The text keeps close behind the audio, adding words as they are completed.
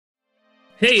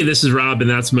Hey, this is Rob, and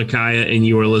that's Micaiah, and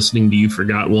you are listening to You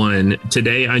Forgot One.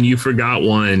 Today on You Forgot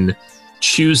One,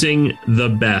 choosing the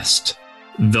best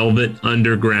Velvet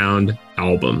Underground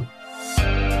album.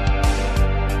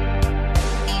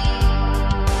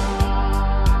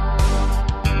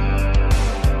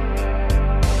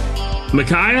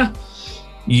 Micaiah,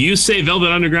 you say Velvet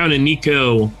Underground and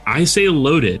Nico. I say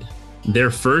Loaded,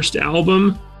 their first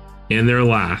album and their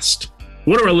last.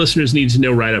 What do our listeners need to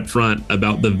know right up front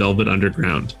about the Velvet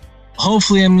Underground?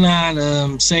 Hopefully I'm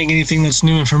not saying anything that's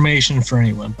new information for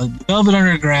anyone, but the Velvet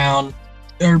Underground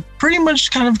are pretty much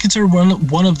kind of considered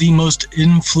one of the most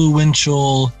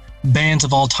influential bands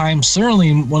of all time,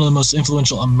 certainly one of the most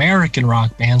influential American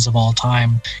rock bands of all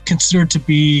time, considered to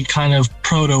be kind of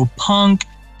proto-punk.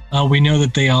 We know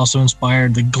that they also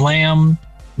inspired the glam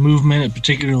movement,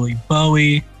 particularly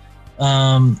Bowie.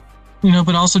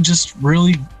 But also just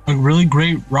a really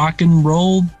great rock and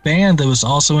roll band that was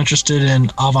also interested in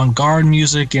avant-garde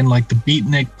music and like the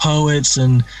beatnik poets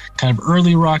and kind of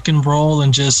early rock and roll,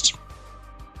 and just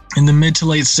in the mid to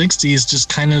late 60s, just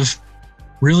kind of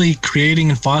really creating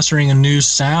and fostering a new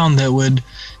sound that would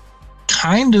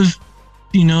kind of,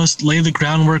 lay the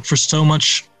groundwork for so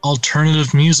much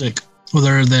alternative music,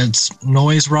 whether that's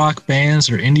noise rock bands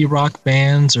or indie rock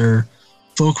bands or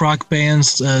folk rock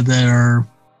bands that are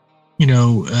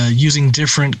using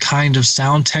different kind of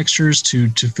sound textures to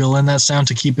fill in that sound,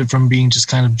 to keep it from being just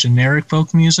kind of generic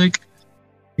folk music,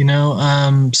 this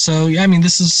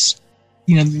is,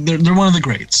 they're one of the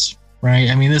greats,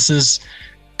 right? I mean, this is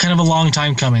kind of a long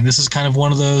time coming. This is kind of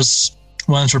one of those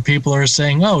ones where people are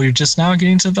saying, oh, you're just now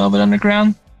getting to Velvet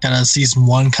Underground, kind of season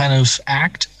one kind of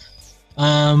act.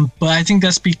 But I think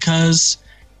that's because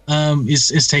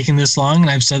it's taking this long.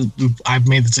 And I've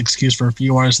made this excuse for a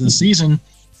few artists this season.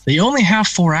 They only have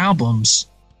 4 albums,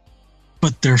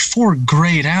 but they're 4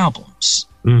 great albums.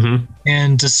 Mm-hmm.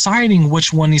 And deciding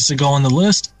which one needs to go on the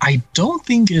list, I don't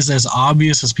think is as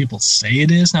obvious as people say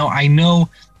it is. Now, I know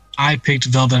I picked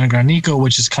Velvet Underground Nico,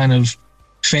 which is kind of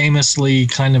famously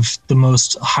kind of the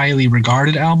most highly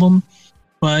regarded album,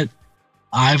 but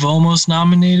I've almost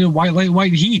nominated White Light,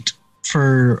 White Heat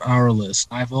for our list.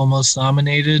 I've almost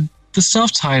nominated the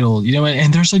self-titled,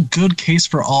 and there's a good case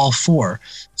for all 4.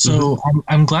 So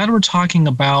I'm glad we're talking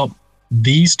about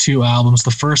these 2 albums,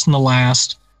 the first and the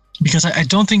last, because I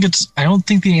don't think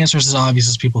the answer is as obvious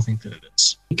as people think that it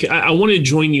is. I want to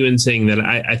join you in saying that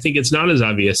I think it's not as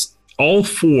obvious. All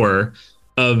 4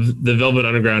 of the Velvet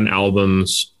Underground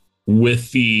albums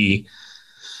with any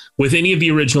of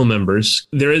the original members,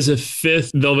 there is a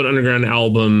 5th Velvet Underground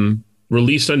album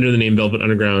released under the name Velvet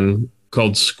Underground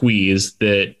called Squeeze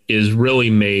that is really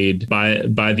made by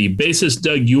the bassist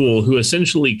Doug Yule, who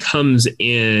essentially comes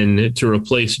in to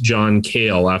replace John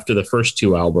Cale after the first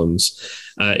 2 albums,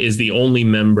 is the only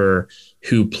member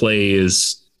who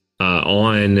plays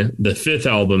on the 5th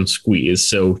album, Squeeze.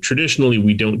 So traditionally,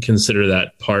 we don't consider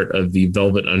that part of the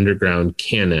Velvet Underground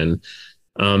canon.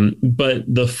 But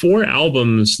the 4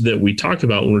 albums that we talk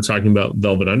about when we're talking about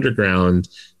Velvet Underground,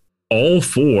 all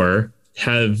 4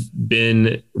 have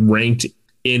been ranked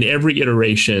in every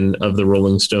iteration of the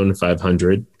Rolling Stone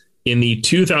 500. In the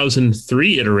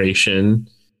 2003 iteration,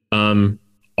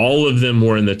 all of them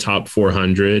were in the top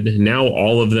 400. Now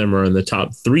all of them are in the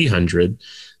top 300.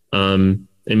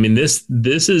 This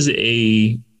is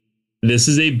a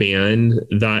band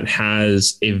that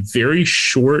has a very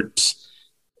short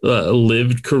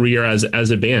lived career as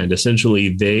a band. Essentially,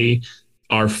 they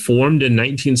are formed in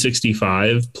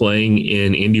 1965, playing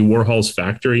in Andy Warhol's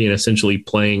factory and essentially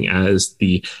playing as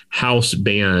the house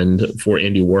band for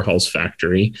Andy Warhol's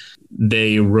factory.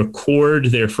 They record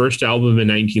their first album in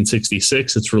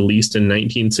 1966. It's released in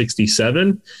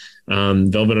 1967.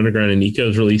 Velvet Underground and Nico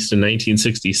is released in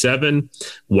 1967.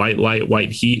 White Light,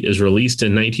 White Heat is released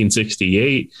in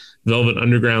 1968. Velvet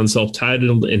Underground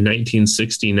self-titled in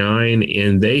 1969,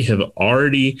 and they have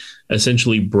already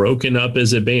essentially broken up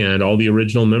as a band. All the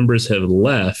original members have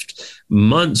left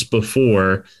months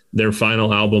before their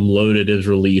final album, Loaded, is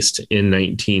released in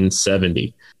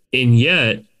 1970. And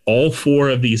yet, all 4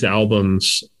 of these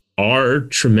albums are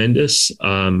tremendous,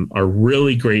 are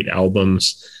really great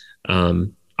albums.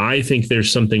 I think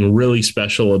there's something really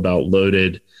special about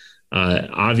Loaded.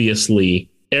 Obviously,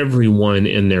 everyone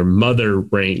and their mother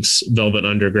ranks Velvet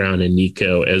Underground and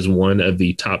Nico as one of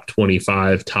the top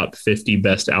 25, top 50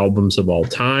 best albums of all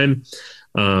time.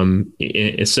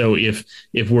 So if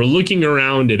we're looking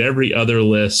around at every other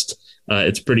list,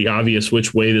 it's pretty obvious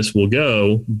which way this will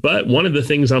go. But one of the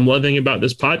things I'm loving about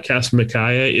this podcast,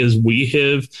 Micaiah, is we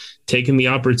have taken the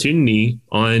opportunity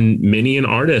on many an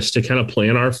artist to kind of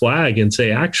plant our flag and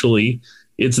say, actually,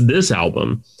 It's this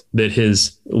album that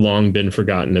has long been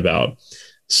forgotten about.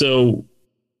 So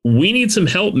we need some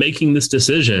help making this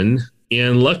decision.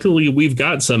 And luckily, we've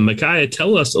got some. Micaiah,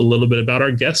 tell us a little bit about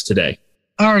our guest today.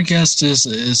 Our guest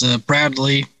is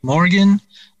Bradley Morgan,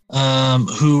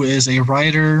 who is a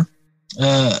writer,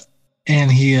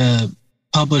 and he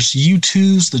published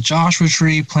U2's The Joshua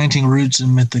Tree, Planting Roots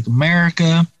in Mythic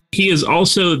America. He is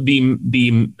also the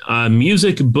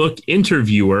music book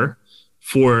interviewer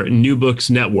for New Books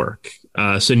Network.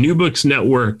 So New Books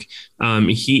Network,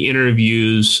 he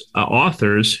interviews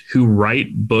authors who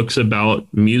write books about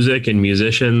music and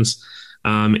musicians.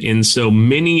 And so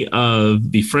many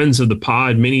of the friends of the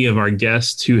pod, many of our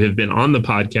guests who have been on the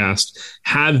podcast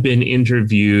have been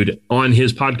interviewed on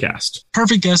his podcast.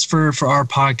 Perfect guest for our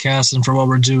podcast and for what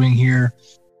we're doing here.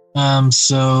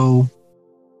 So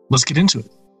let's get into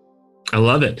it. I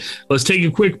love it. Let's take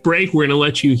a quick break. We're going to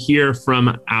let you hear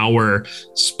from our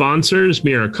sponsors,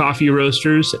 Mirror Coffee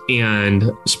Roasters and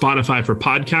Spotify for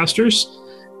Podcasters.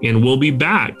 And we'll be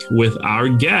back with our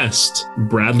guest,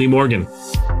 Bradley Morgan.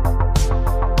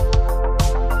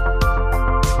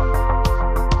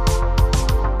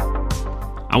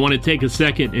 I want to take a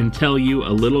second and tell you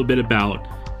a little bit about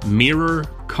Mirror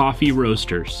Coffee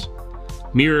Roasters.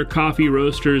 Mirror Coffee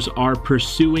Roasters are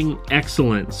pursuing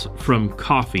excellence from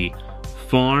coffee,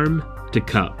 farm to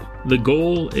cup. The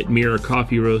goal at Mirror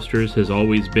Coffee Roasters has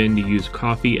always been to use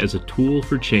coffee as a tool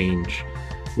for change,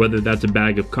 whether that's a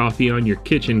bag of coffee on your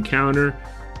kitchen counter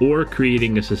or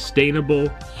creating a sustainable,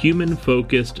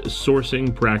 human-focused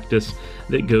sourcing practice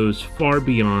that goes far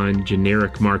beyond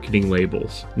generic marketing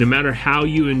labels. No matter how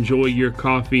you enjoy your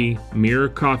coffee, Mirror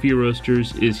Coffee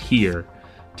Roasters is here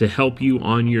to help you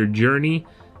on your journey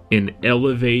and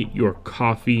elevate your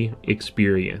coffee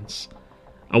experience.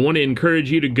 I want to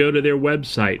encourage you to go to their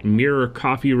website,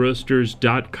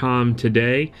 mirrorcoffeeroasters.com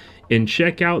today, and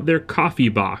check out their coffee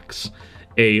box,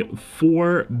 a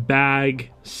 4-bag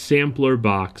sampler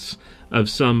box of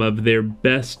some of their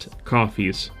best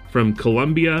coffees from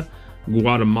Colombia,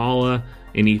 Guatemala,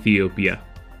 and Ethiopia.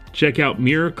 Check out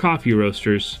Mirror Coffee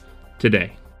Roasters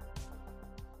today.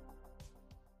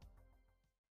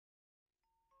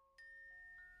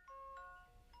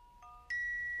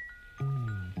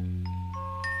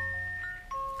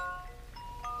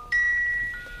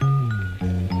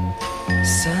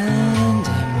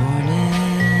 Sunday morning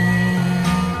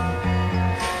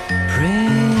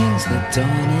brings the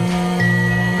dawn in.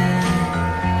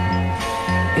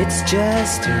 It's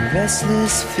just a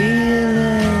restless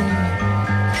feeling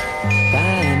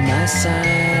by my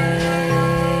side.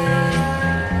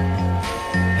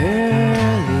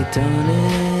 Early dawning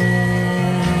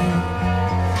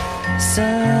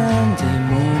Sunday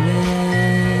morning.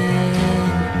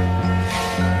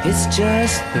 It's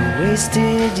just the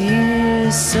wasted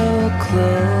years so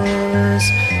close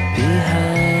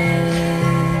behind.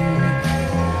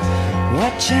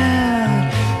 Watch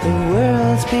out, the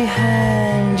world's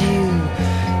behind you.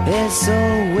 There's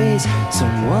always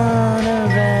someone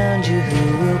around you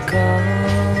who will call.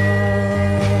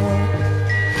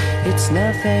 It's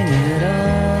nothing at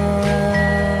all.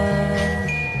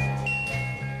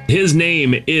 His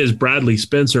name is Bradley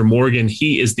Spencer Morgan.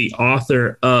 He is the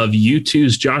author of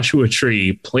U2's Joshua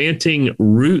Tree, Planting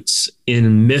Roots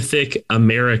in Mythic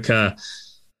America.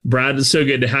 Brad, it's so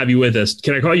good to have you with us.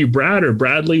 Can I call you Brad or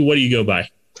Bradley? What do you go by?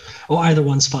 Oh, either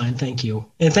one's fine. Thank you.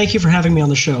 And thank you for having me on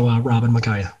the show, Rob and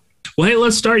Micaiah. Well, hey,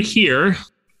 let's start here.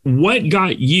 What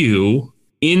got you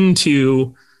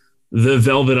into the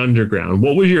Velvet Underground?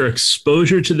 What was your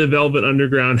exposure to the Velvet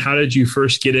Underground? How did you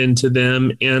first get into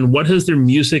them? And what has their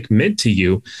music meant to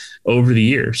you over the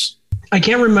years? I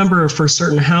can't remember for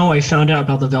certain how I found out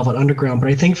about the Velvet Underground, but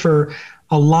I think for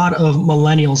a lot of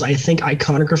millennials, I think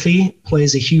iconography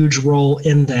plays a huge role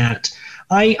in that.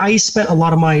 I spent a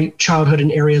lot of my childhood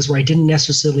in areas where I didn't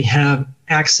necessarily have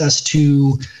access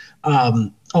to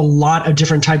a lot of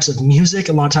different types of music.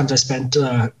 A lot of times I spent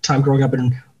time growing up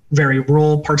in very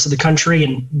rural parts of the country,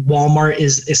 and Walmart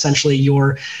is essentially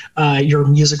your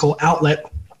musical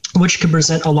outlet, which can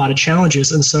present a lot of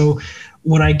challenges. And so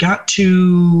when I got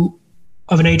to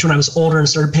of an age when I was older and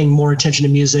started paying more attention to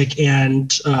music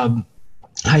and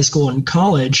high school and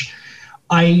college,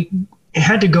 I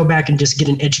had to go back and just get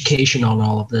an education on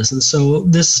all of this. And so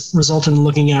this resulted in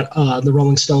looking at the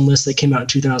Rolling Stone list that came out in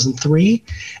 2003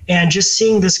 and just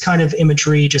seeing this kind of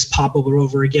imagery just pop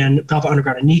over again. Velvet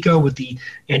Underground and Nico with the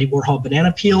Andy Warhol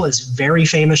banana peel is very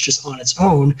famous just on its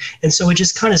own. And so it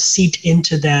just kind of seeped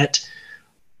into that,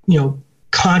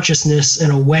 consciousness in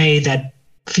a way that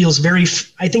feels very,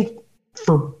 I think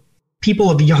for people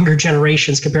of younger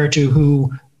generations compared to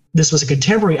who this was a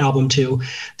contemporary album to.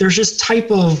 There's just type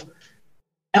of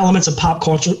elements of pop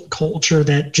culture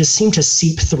that just seem to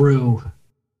seep through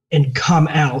and come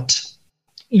out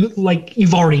like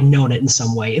you've already known it in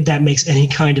some way, if that makes any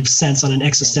kind of sense on an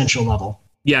existential level.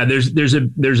 Yeah, there's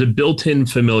a built-in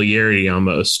familiarity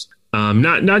almost.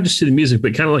 Not just to the music,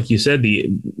 but kind of like you said,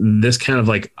 this kind of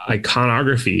like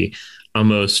iconography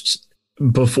almost.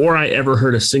 Before I ever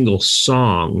heard a single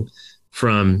song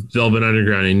from Velvet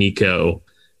Underground and Nico,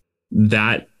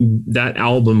 that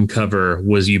album cover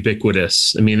was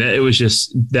ubiquitous. I mean, it was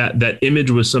just that image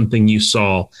was something you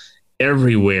saw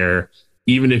everywhere,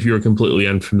 even if you were completely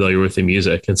unfamiliar with the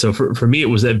music. And so for me, it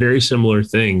was that very similar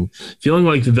thing, feeling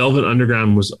like the Velvet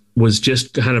Underground was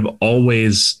just kind of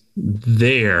always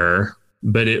there,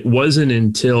 but it wasn't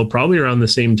until probably around the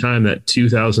same time, that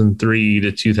 2003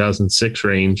 to 2006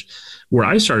 range, where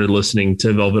I started listening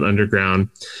to Velvet Underground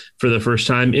for the first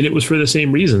time. And it was for the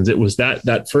same reasons. It was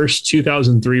that first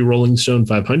 2003 Rolling Stone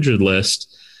 500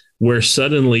 list, where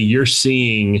suddenly you're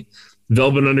seeing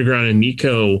Velvet Underground and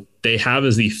Nico, they have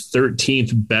as the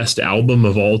 13th best album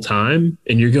of all time.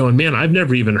 And you're going, man, I've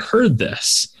never even heard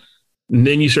this. And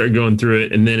then you start going through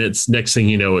it. And then it's next thing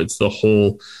you know, it's the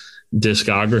whole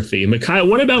discography. Micaiah,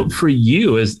 what about for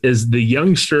you as the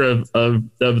youngster of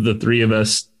the three of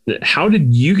us? How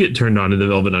did you get turned on to the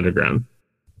Velvet Underground?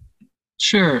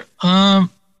 Sure. I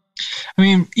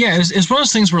mean, yeah, it's one of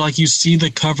those things where like you see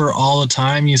the cover all the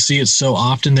time. You see it so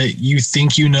often that you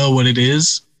think you know what it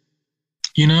is.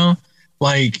 You know,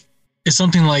 like it's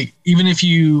something like, even if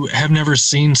you have never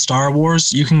seen Star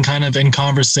Wars, you can kind of in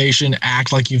conversation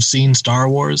act like you've seen Star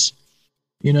Wars.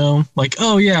 You know, like,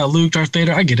 oh yeah, Luke, Darth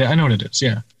Vader, I get it. I know what it is.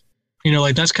 Yeah. You know,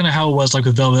 like that's kind of how it was like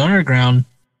with Velvet Underground,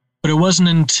 but it wasn't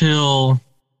until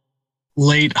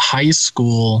late high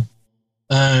school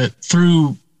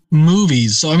through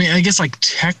movies. So, I mean, I guess like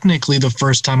technically the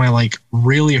first time I like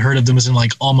really heard of them was in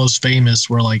like Almost Famous,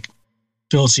 where like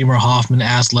Philip Seymour Hoffman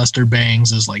asked Lester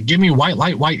Bangs is like, give me white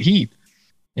light, white heat.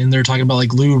 And they're talking about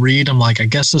like Lou Reed. I'm like, I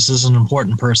guess this is an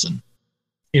important person.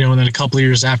 You know, and then a couple of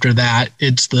years after that,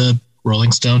 it's the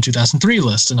Rolling Stone 2003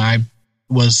 list. And I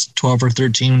was 12 or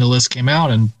 13 when the list came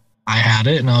out, and I had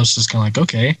it. And I was just kind of like,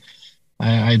 okay,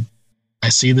 I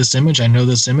see this image. I know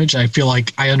this image. I feel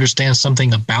like I understand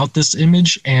something about this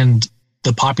image and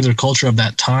the popular culture of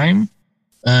that time.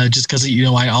 Just because, you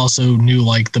know, I also knew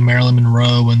like the Marilyn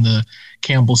Monroe and the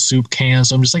Campbell soup cans.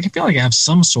 So I'm just like, I feel like I have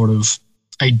some sort of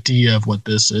idea of what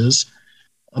this is.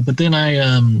 But then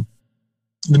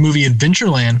the movie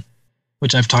Adventureland,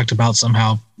 which I've talked about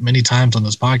somehow many times on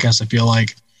this podcast, I feel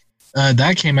like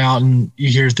that came out, and you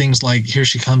hear things like Here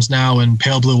She Comes Now and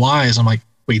Pale Blue Eyes. I'm like,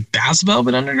 wait, that's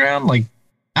Velvet Underground? Like,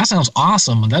 that sounds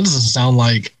awesome. That doesn't sound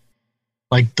like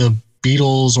the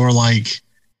Beatles or like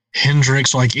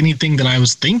Hendrix or like anything that I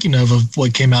was thinking of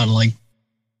what came out in like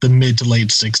the mid to late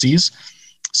 60s.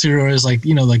 So it was like,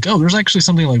 you know, like, oh, there's actually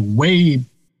something like way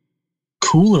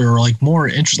cooler or like more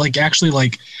interesting, like actually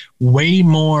like way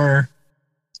more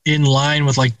in line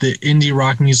with like the indie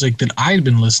rock music that I'd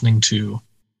been listening to,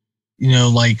 you know,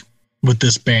 like with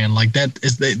this band. Like that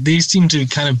is, they seem to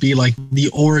kind of be like the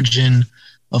origin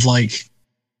of like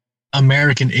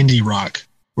American indie rock,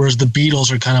 whereas the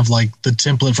Beatles are kind of like the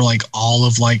template for like all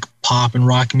of like pop and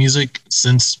rock music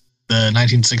since the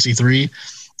 1963.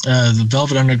 The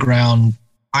Velvet Underground,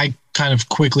 I kind of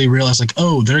quickly realized like,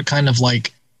 oh, they're kind of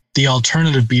like the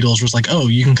alternative Beatles, was like, oh,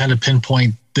 you can kind of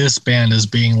pinpoint this band as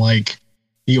being like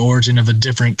the origin of a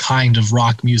different kind of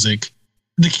rock music.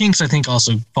 The Kinks, I think,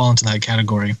 also fall into that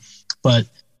category. But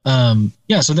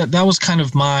yeah, so that was kind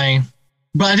of my,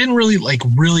 but I didn't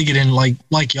really get in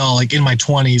like y'all, like in my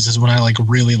 20s is when I like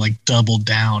really like doubled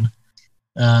down.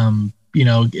 You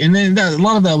know, and then a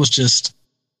lot of that was just,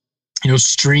 you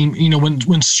know,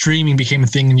 when streaming became a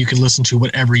thing and you could listen to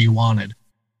whatever you wanted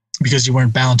because you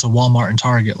weren't bound to Walmart and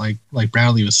Target, like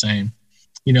Bradley was saying,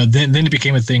 you know, then it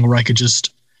became a thing where I could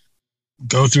just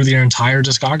go through their entire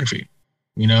discography,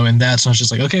 you know, and that's not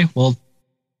just like, okay, well,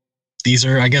 these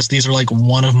are like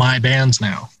one of my bands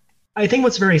now. I think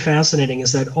what's very fascinating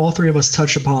is that all three of us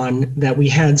touch upon that we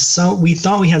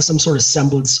thought we had some sort of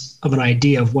semblance of an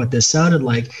idea of what this sounded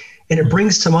like. And it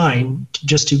brings to mind,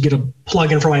 just to get a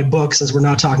plug in for my book, since we're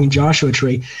not talking Joshua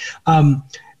Tree,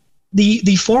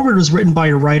 the foreword was written by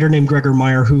a writer named Gregor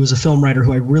Meyer, who is a film writer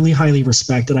who I really highly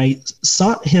respect. And I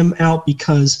sought him out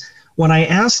because when I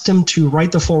asked him to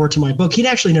write the foreword to my book, he'd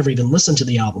actually never even listened to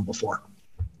the album before.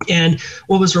 And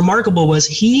what was remarkable was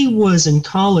he was in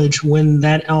college when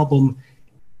that album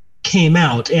came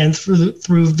out, and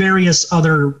through various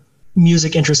other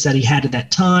music interests that he had at that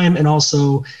time, and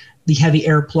also the heavy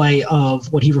airplay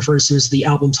of what he refers to as the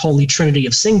album's holy trinity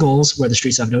of singles, Where the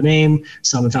Streets Have No Name,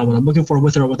 Still Haven't Found What I'm Looking For,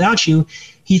 With or Without You,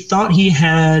 he thought he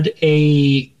had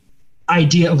a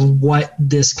idea of what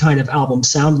this kind of album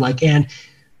sounded like. And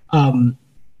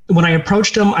when I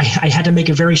approached him, I had to make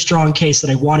a very strong case that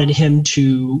I wanted him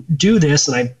to do this,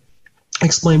 and I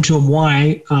explained to him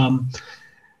why,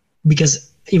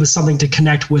 because it was something to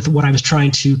connect with what I was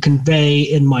trying to convey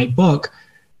in my book.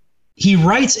 He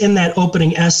writes in that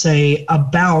opening essay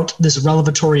about this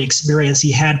revelatory experience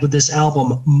he had with this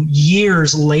album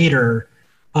years later,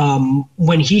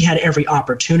 when he had every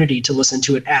opportunity to listen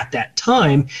to it at that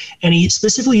time. And he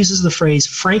specifically uses the phrase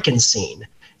Frankenscene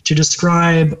to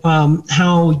describe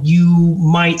how you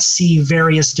might see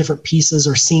various different pieces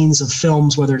or scenes of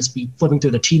films, whether it's be flipping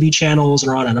through the TV channels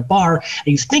or on at a bar, and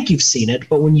you think you've seen it,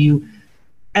 but when you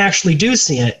actually do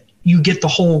see it, you get the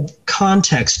whole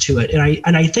context to it.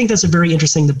 And I think that's a very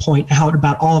interesting to point out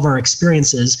about all of our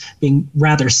experiences being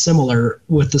rather similar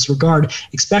with this regard,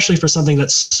 especially for something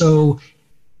that's so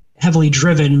heavily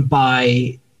driven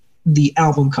by the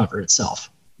album cover itself.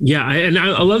 Yeah, and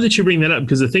I love that you bring that up,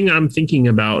 because the thing I'm thinking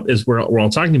about is we're all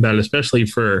talking about it, especially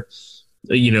for,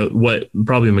 what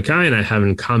probably Mackay and I have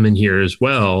in common here as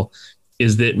well,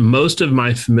 is that most of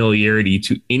my familiarity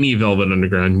to any Velvet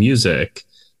Underground music,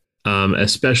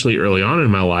 especially early on in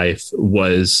my life,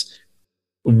 was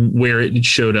where it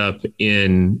showed up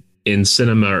in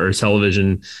cinema or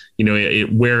television,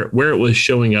 where it was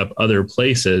showing up other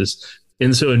places.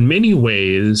 And so in many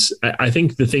ways, I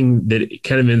think the thing that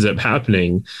kind of ends up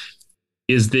happening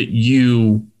is that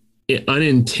you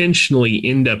unintentionally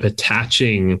end up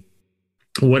attaching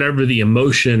whatever the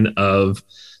emotion of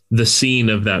the scene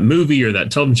of that movie or that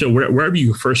television show, wherever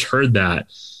you first heard that,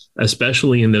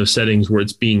 especially in those settings where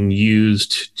it's being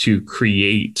used to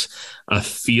create a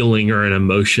feeling or an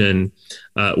emotion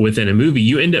within a movie,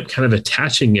 you end up kind of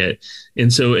attaching it.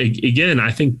 And so again,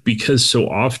 I think because so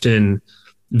often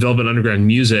Velvet Underground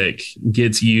music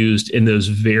gets used in those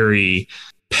very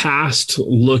past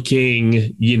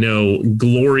looking,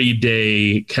 glory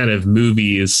day kind of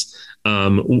movies,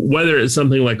 whether it's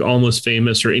something like Almost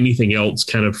Famous or anything else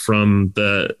kind of from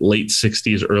the late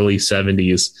 60s, early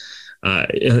 70s.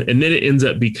 And then it ends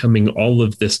up becoming all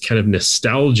of this kind of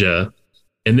nostalgia.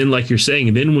 And then, like you're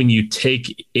saying, then when you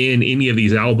take in any of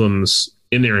these albums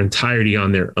in their entirety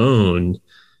on their own,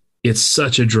 it's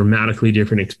such a dramatically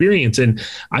different experience. And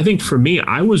I think for me,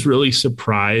 I was really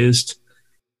surprised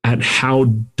at how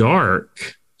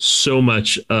dark so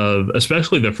much of,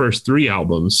 especially the first three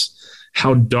albums,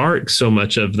 how dark so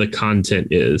much of the content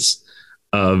is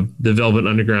of the Velvet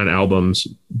Underground albums,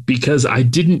 because I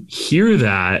didn't hear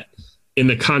that in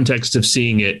the context of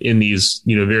seeing it in these,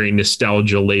 very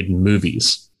nostalgia laden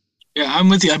movies. Yeah, I'm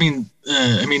with you. I mean,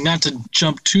 not to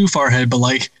jump too far ahead, but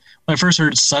like, when I first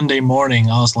heard Sunday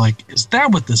Morning, I was like, is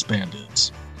that what this band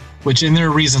is? And there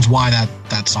are reasons why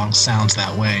that song sounds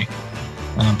that way.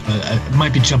 But I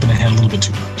might be jumping ahead a little bit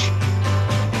too much.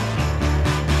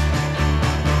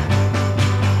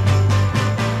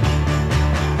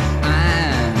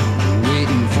 I'm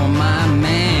waiting for my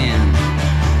man.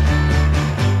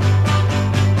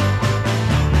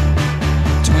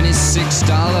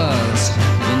 $26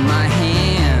 in my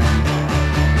hand.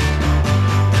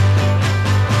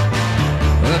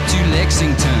 Up to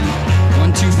Lexington,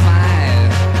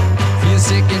 125. Feel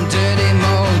sick and dirty,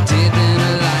 more dead than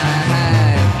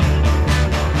alive.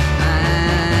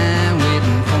 I'm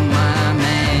waiting for my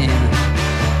man.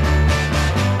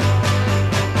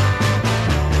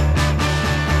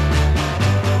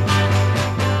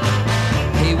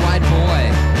 Hey, white boy,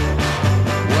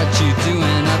 what you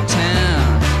doing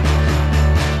uptown?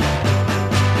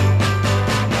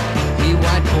 Hey,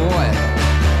 white boy,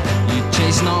 you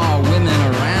chasing all women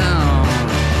around.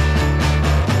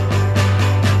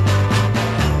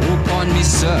 Oh, pardon me,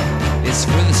 sir, it's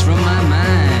furthest from my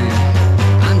mind.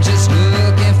 I'm just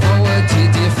looking forward to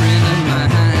a dear friend of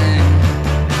mine.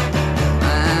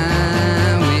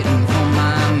 I'm waiting for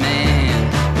my man.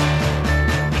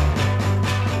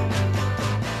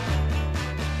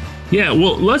 Yeah,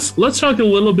 well, let's talk a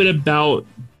little bit about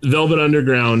Velvet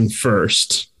Underground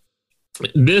first.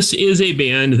 This is a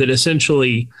band that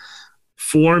essentially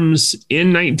forms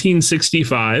in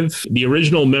 1965. The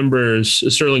original members,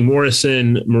 Sterling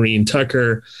Morrison, Maureen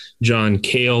Tucker, John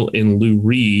Cale, and Lou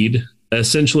Reed,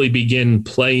 essentially begin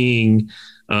playing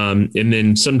and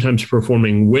then sometimes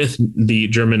performing with the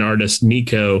German artist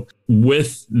Nico,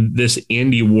 with this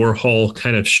Andy Warhol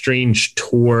kind of strange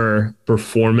tour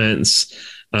performance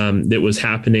that was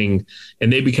happening.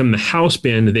 And they become the house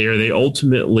band there. They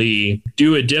ultimately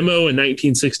do a demo in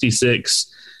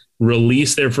 1966.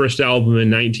 release their first album in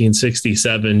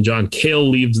 1967. John Cale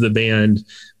leaves the band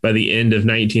by the end of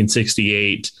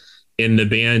 1968, and the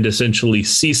band essentially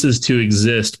ceases to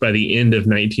exist by the end of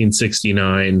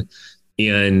 1969.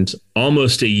 And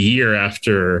almost a year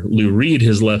after Lou Reed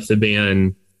has left the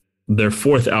band, their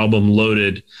fourth album,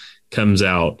 Loaded, comes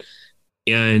out.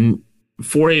 And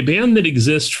for a band that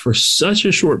exists for such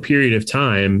a short period of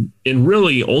time and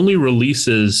really only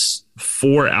releases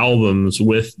 4 albums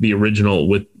with the original,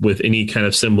 with any kind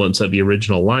of semblance of the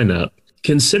original lineup,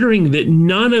 considering that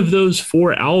none of those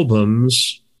 4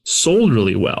 albums sold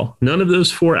really well. None of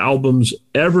those 4 albums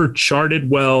ever charted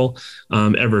well,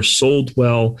 ever sold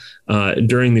well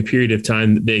during the period of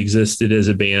time that they existed as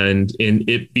a band. And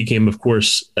it became, of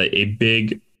course, a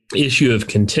big issue of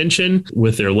contention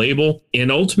with their label. And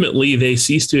ultimately, they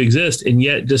ceased to exist. And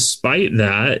yet, despite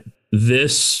that,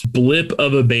 this blip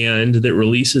of a band that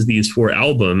releases these 4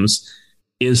 albums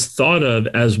is thought of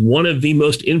as one of the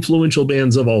most influential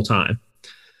bands of all time.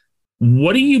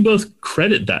 What do you both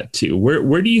credit that to?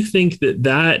 Where do you think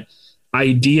that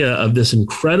idea of this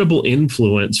incredible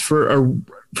influence for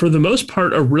the most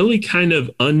part, a really kind of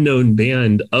unknown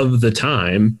band of the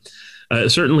time,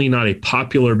 certainly not a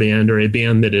popular band or a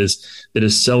band that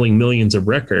is selling millions of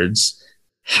records.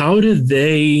 How did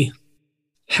they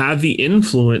have the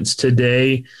influence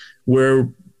today where,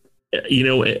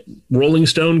 Rolling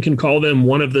Stone can call them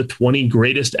one of the 20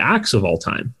 greatest acts of all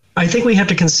time? I think we have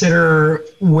to consider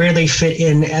where they fit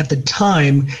in at the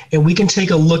time, and we can take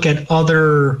a look at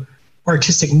other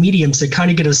artistic mediums to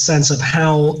kind of get a sense of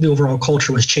how the overall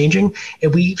culture was changing.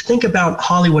 If we think about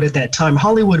Hollywood at that time,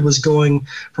 Hollywood was going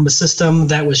from a system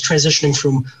that was transitioning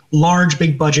from large,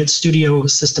 big budget studio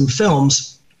system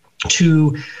films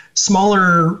to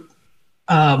smaller,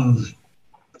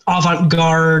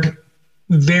 avant-garde,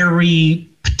 very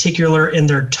particular in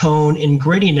their tone and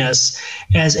grittiness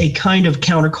as a kind of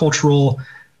countercultural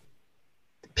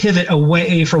pivot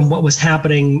away from what was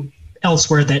happening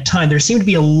elsewhere at that time. There seemed to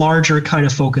be a larger kind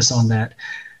of focus on that.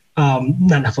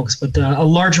 Not focus, but a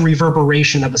larger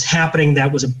reverberation that was happening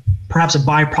that was perhaps a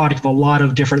byproduct of a lot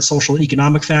of different social and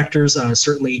economic factors,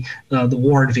 certainly the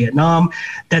war in Vietnam,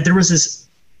 that there was this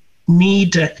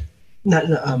need to,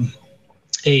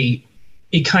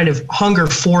 a kind of hunger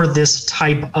for this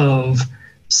type of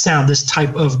sound, this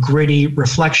type of gritty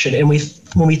reflection. And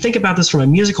when we think about this from a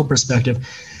musical perspective,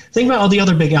 think about all the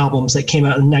other big albums that came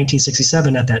out in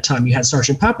 1967 at that time. You had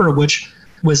Sgt. Pepper, which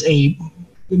was a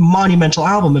monumental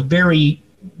album, a very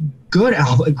good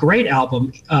album, a great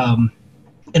album, and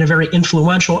a very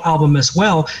influential album as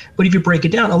well. But if you break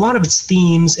it down, a lot of its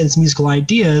themes and its musical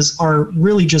ideas are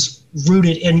really just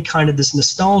rooted in kind of this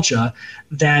nostalgia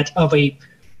that of a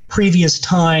previous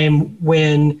time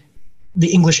when the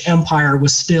English Empire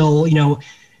was still,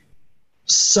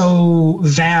 so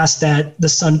vast that the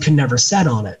sun could never set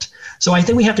on it. So I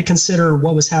think we have to consider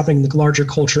what was happening in the larger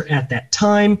culture at that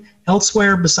time.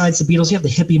 Elsewhere, besides the Beatles, you have the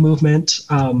hippie movement,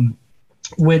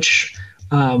 which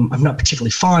I'm not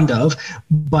particularly fond of.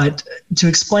 But to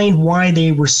explain why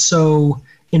they were so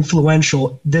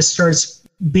influential, this starts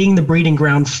being the breeding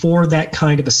ground for that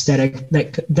kind of aesthetic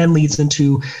that then leads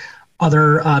into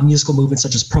other musical movements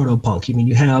such as proto-punk. I mean,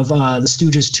 you have the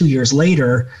Stooges 2 years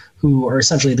later, who are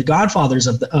essentially the godfathers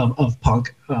of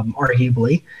punk,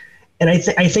 arguably. And I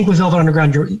think with Velvet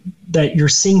Underground, you're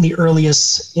seeing the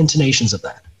earliest intonations of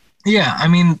that. Yeah, I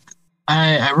mean,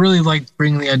 I really like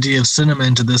bringing the idea of cinema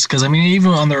into this because, I mean,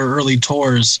 even on their early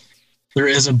tours, there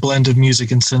is a blend of music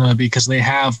and cinema because they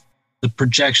have the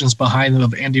projections behind them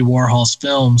of Andy Warhol's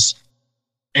films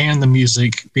and the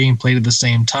music being played at the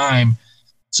same time.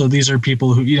 So these are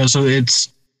people who, so it's,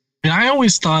 and I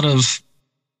always thought of,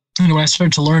 when I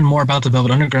started to learn more about the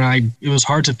Velvet Underground, it was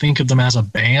hard to think of them as a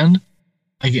band.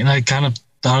 And I kind of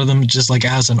thought of them just like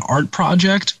as an art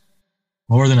project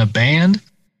more than a band.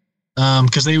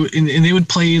 Because they would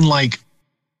play in like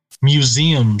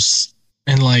museums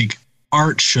and like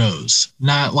art shows,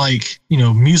 not like,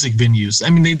 music venues. I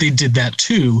mean, they did that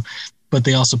too, but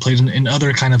they also played in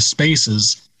other kind of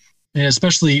spaces. And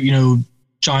especially,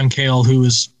 John Cale, who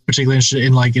was particularly interested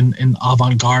in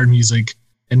avant-garde music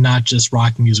and not just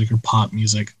rock music or pop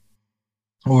music,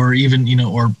 or even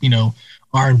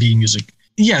R&B music.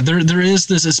 Yeah, there is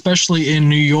this, especially in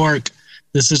New York.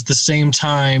 This is the same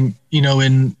time,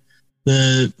 in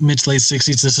the mid to late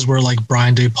 60s. This is where like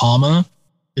Brian De Palma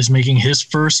is making his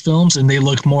first films, and they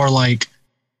look more like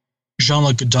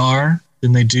Jean-Luc Godard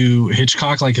than they do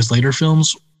Hitchcock, like his later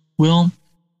films will.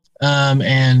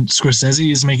 And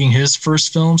Scorsese is making his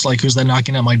first films, like Who's That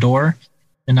Knocking at My Door,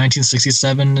 in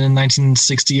 1967 and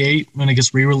 1968 when it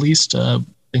gets re-released.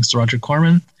 thanks to Roger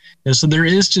Corman. So there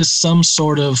is just some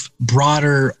sort of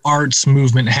broader arts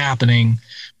movement happening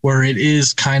where it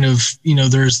is kind of,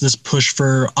 there's this push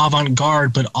for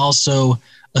avant-garde, but also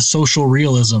a social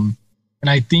realism. And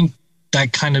I think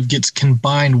that kind of gets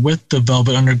combined with the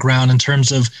Velvet Underground in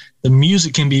terms of the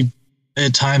music can be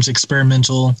at times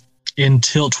experimental in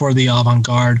tilt toward the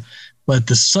avant-garde, but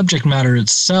the subject matter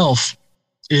itself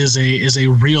is a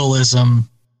realism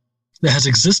that has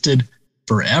existed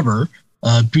forever.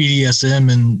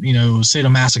 BDSM and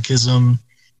sadomasochism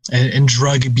and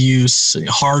drug abuse,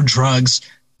 hard drugs.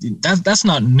 That's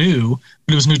not new,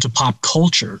 but it was new to pop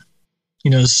culture.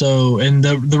 So and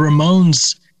the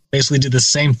Ramones basically did the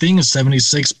same thing in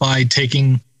 '76 by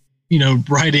taking,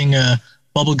 writing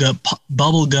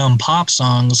bubblegum pop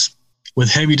songs with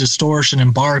heavy distortion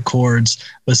and bar chords,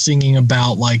 but singing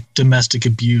about like domestic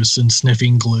abuse and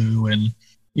sniffing glue and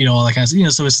all that kind of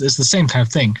stuff. So it's the same kind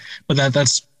of thing. But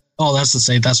that's all that's to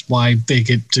say. That's why they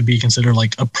get to be considered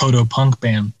like a proto-punk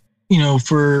band.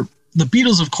 For the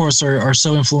Beatles, of course, are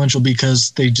so influential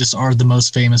because they just are the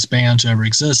most famous band to ever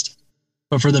exist.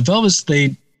 But for the Velvets,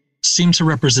 they seem to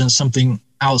represent something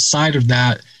outside of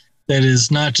that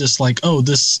is not just like, oh,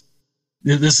 this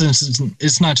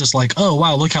it's not just like, oh,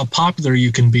 wow, look how popular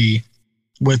you can be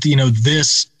with,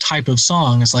 this type of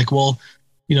song. It's like, well,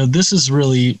 this is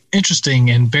really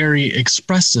interesting and very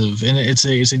expressive. And it's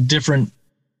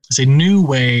a new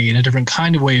way and a different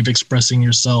kind of way of expressing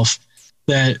yourself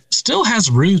that still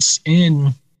has roots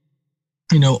in,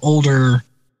 older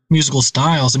musical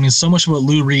styles. I mean, so much of what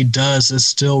Lou Reed does is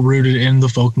still rooted in the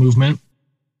folk movement.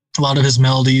 A lot of his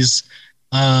melodies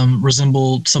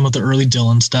resemble some of the early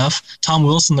Dylan stuff. Tom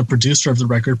Wilson, the producer of the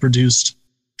record, produced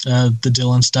the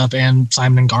Dylan stuff, and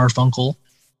Simon and Garfunkel.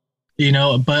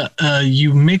 But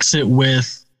you mix it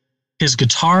with his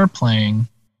guitar playing,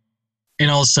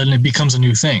 and all of a sudden it becomes a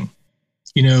new thing.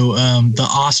 The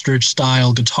ostrich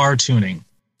style guitar tuning,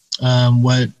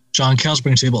 what John Cale's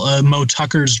bringing to the table, Mo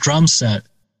Tucker's drum set,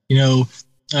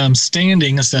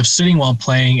 standing instead of sitting while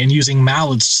playing and using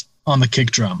mallets on the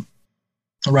kick drum.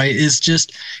 Right. It's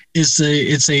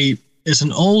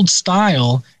an old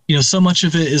style. So much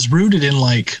of it is rooted in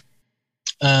like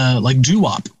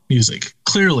doo-wop music.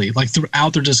 Clearly, like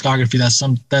throughout their discography,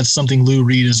 that's something Lou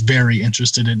Reed is very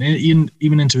interested in,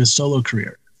 even into his solo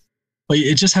career. But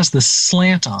it just has this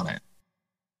slant on it,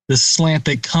 this slant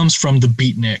that comes from the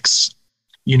beatniks.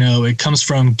 It comes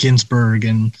from Ginsberg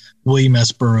and William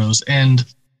S. Burroughs, and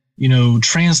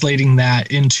translating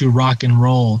that into rock and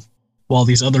roll while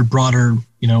these other broader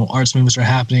arts movements are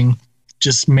happening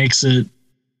just makes it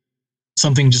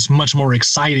something just much more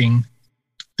exciting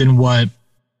than what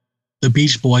the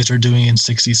Beach Boys are doing in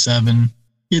 '67.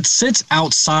 It sits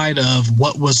outside of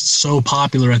what was so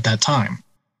popular at that time.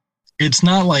 It's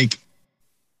not like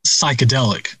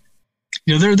psychedelic.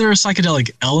 There are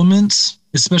psychedelic elements,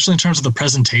 especially in terms of the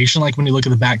presentation, like when you look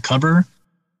at the back cover,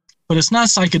 but it's not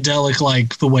psychedelic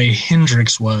like the way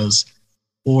Hendrix was,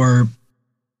 or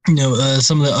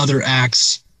some of the other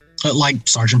acts like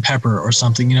Sgt. Pepper or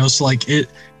something. So like it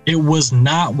was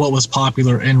not what was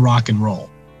popular in rock and roll.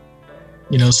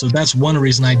 So that's one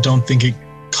reason I don't think it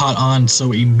caught on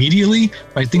so immediately,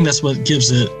 but I think that's what gives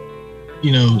it,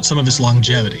 some of its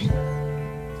longevity.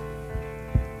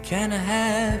 Can I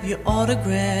have your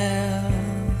autograph?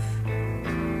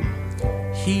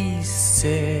 He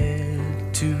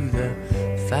said to the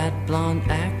fat blonde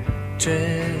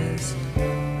actress.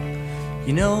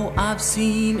 I've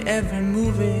seen every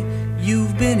movie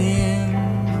you've been in,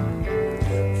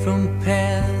 from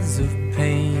Pairs of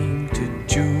Pain to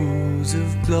Jewels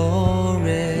of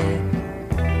Glory.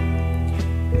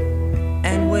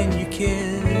 And when you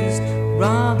kissed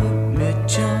Robert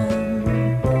Mitchum,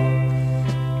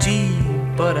 gee,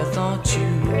 but I thought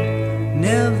you'd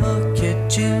never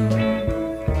catch him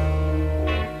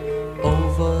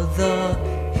over the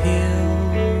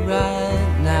hill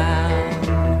right now.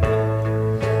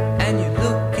 And you're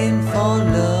looking for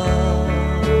love.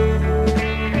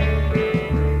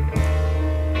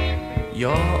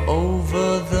 You're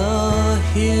over the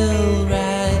hill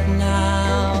right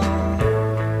now.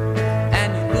 And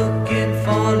you're looking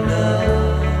for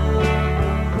love.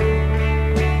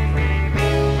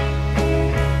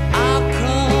 I'll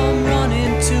come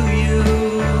running to you,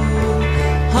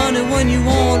 honey, when you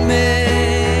want me.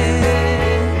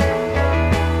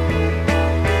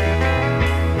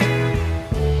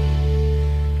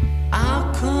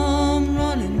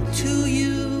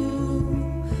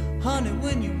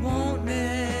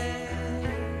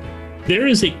 There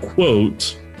is a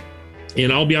quote,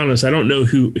 and I'll be honest, I don't know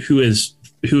who is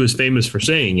famous for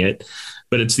saying it,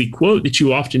 but it's the quote that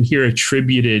you often hear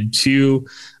attributed to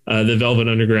the Velvet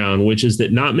Underground, which is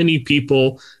that not many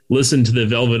people listen to the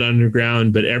Velvet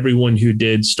Underground, but everyone who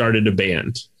did started a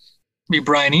band. Be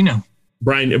Brian Eno.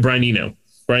 Brian Eno.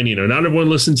 Not everyone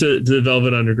listened to the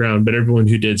Velvet Underground, but everyone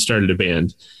who did started a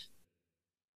band.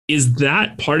 Is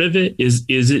that part of it? Is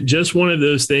it just one of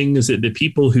those things that the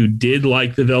people who did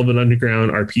like the Velvet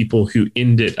Underground are people who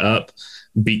ended up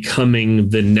becoming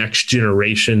the next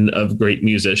generation of great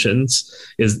musicians?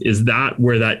 Is that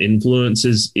where that influence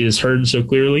is heard so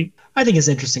clearly? I think it's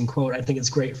an interesting quote. I think it's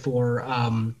great for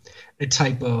a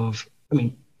type of, I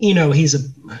mean, he's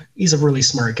a really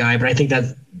smart guy, but I think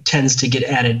that tends to get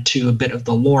added to a bit of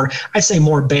the lore. I'd say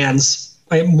more bands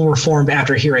more formed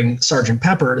after hearing Sgt.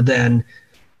 Pepper than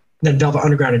Velvet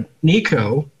Underground and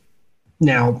Nico.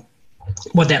 Now,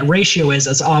 what that ratio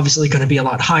is obviously going to be a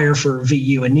lot higher for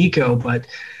VU and Nico, but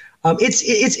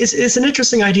it's an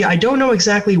interesting idea. I don't know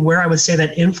exactly where I would say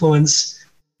that influence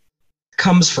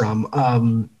comes from.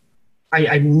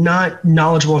 I'm not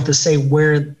knowledgeable enough to say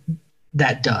where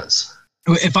that does.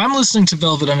 If I'm listening to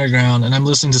Velvet Underground and I'm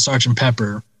listening to Sgt.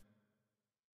 Pepper,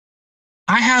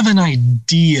 I have an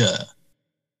idea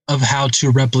of how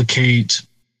to replicate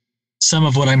some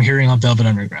of what I'm hearing on Velvet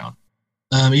Underground.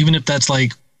 Even if that's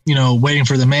like, Waiting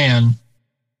for the Man,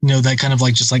 that kind of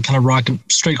like just like kind of rock,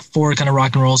 straightforward kind of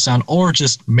rock and roll sound, or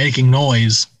just making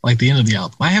noise like the end of the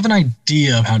album. I have an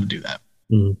idea of how to do that.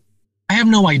 Mm. I have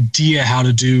no idea how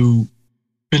to do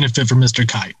Benefit for Mr.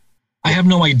 Kite. I have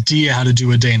no idea how to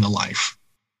do A Day in the Life.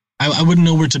 I wouldn't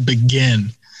know where to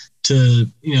begin to,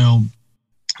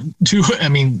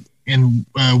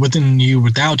 Within You,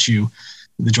 Without You,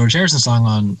 the George Harrison song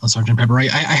on Sgt. Pepper,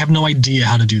 right? I have no idea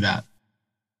how to do that.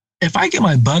 If I get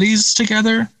my buddies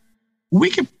together, we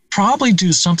could probably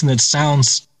do something that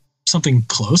sounds something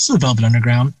close to the Velvet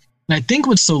Underground. And I think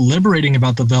what's so liberating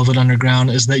about the Velvet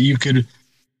Underground is that you could,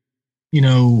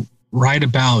 write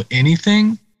about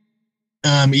anything,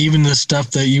 even the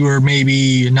stuff that you were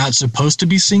maybe not supposed to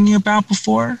be singing about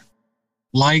before,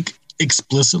 like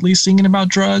explicitly singing about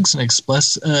drugs and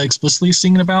explicitly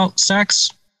singing about sex.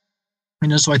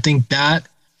 So I think that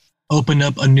opened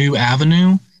up a new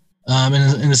avenue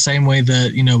in the same way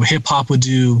that, hip hop would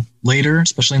do later,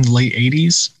 especially in the late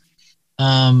 80s.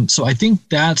 So I think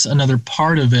that's another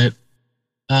part of it.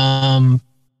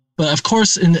 But of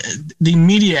course, in the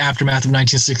immediate aftermath of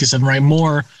 1967, right,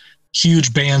 more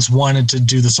huge bands wanted to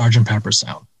do the Sgt. Pepper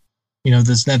sound.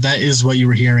 That is what you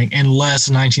were hearing. Unless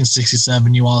in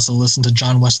 1967, you also listened to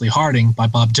John Wesley Harding by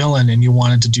Bob Dylan and you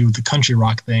wanted to do the country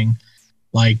rock thing,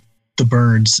 like the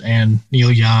Byrds and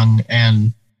Neil Young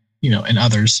and, and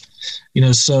others,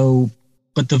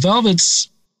 but the Velvets,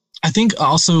 I think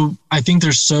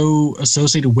they're so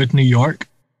associated with New York.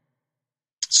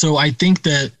 So I think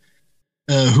that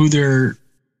who they're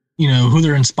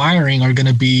inspiring are going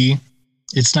to be,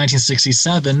 it's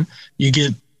 1967. You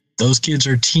get those kids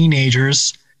are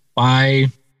teenagers. By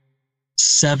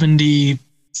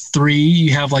 73,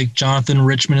 you have like Jonathan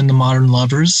Richman and the Modern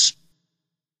Lovers.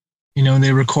 And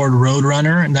they record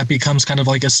Roadrunner, and that becomes kind of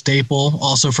like a staple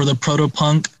also for the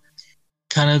proto-punk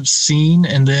kind of scene.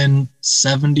 And then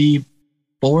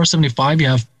 74, 75, you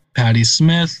have Patti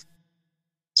Smith.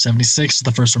 76 is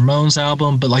the first Ramones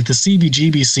album, but like the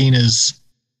CBGB scene is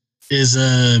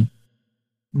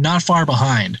not far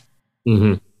behind.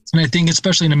 Mm-hmm. And I think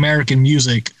especially in American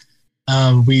music,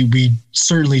 we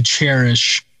certainly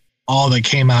cherish all that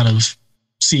came out of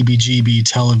CBGB,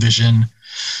 Television,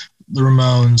 the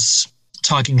Ramones,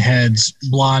 Talking Heads,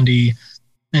 Blondie.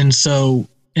 And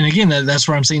again, that's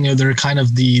where I'm saying, they're kind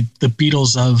of the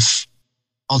Beatles of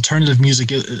alternative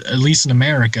music, at least in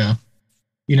America.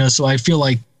 So I feel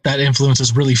like that influence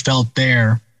is really felt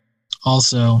there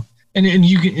also. And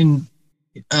you can,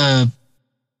 but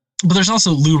there's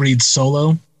also Lou Reed's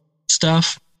solo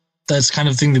stuff. That's kind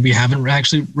of the thing that we haven't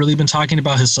actually really been talking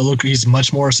about. His solo, he's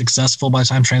much more successful by the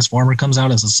time Transformer comes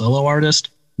out as a solo artist.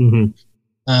 Mm-hmm.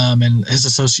 And his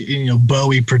associate,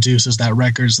 Bowie produces that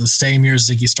record the same year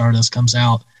Ziggy Stardust comes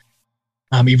out.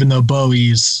 Even though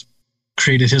Bowie's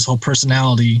created his whole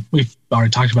personality, we've already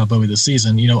talked about Bowie this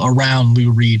season, around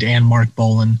Lou Reed and Mark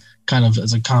Bolan, kind of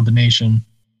as a combination.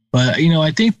 But,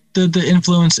 I think the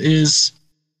influence is,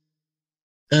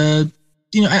 I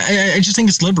just think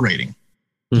it's liberating.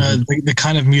 Mm-hmm. The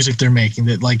kind of music they're making,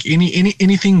 that like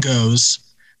anything goes,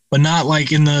 but not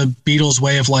like in the Beatles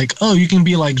way of like, oh, you can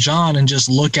be like John and just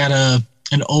look at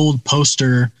an old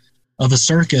poster of a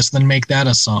circus, then make that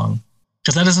a song.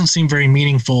 Because that doesn't seem very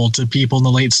meaningful to people in the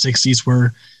late 60s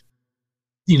where,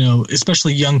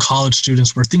 especially young college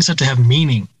students, where things have to have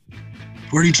meaning.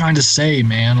 What are you trying to say,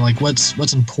 man? Like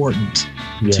what's important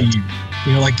to you?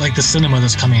 like the cinema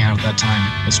that's coming out at that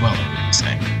time as well, I would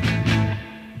say.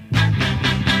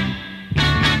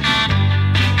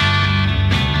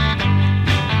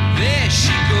 There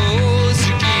she goes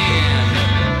again.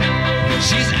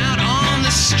 She's out on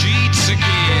the streets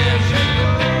again.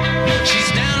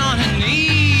 She's down on her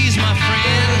knees, my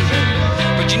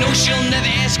friend. But you know she'll never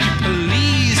ask you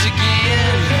please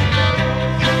again.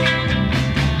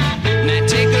 Now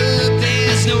take a look,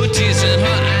 there's no tears in her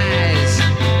eyes.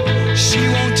 She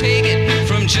won't take it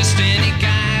from just any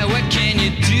guy. What can you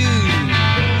do?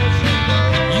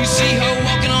 You see her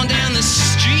walking on down the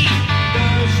street.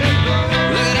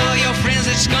 Look at all your friends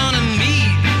that she's gonna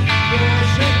meet.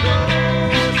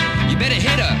 You better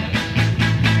hit her.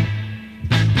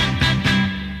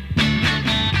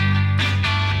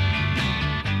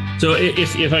 So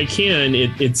if I can,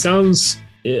 it sounds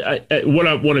what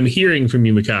I'm hearing from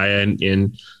you, Micaiah,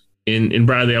 and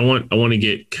Bradley, I want to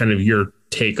get kind of your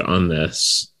take on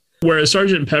this. Whereas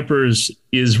Sgt. Pepper's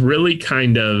is really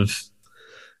kind of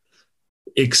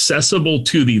accessible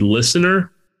to the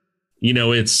listener.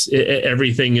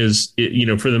 Everything is,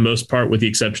 for the most part, with the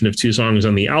exception of 2 songs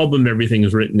on the album, everything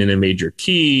is written in a major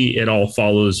key. It all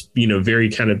follows, very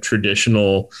kind of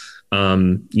traditional,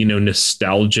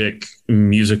 nostalgic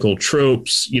musical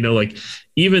tropes,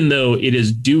 even though it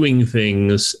is doing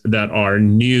things that are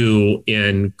new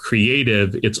and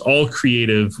creative, it's all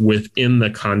creative within the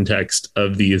context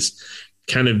of these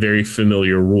kind of very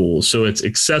familiar rules. So it's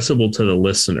accessible to the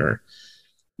listener.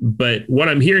 But what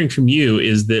I'm hearing from you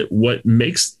is that what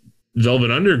makes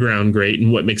Velvet Underground great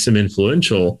and what makes them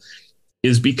influential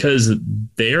is because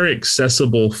they're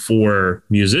accessible for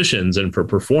musicians and for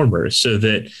performers, so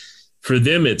that for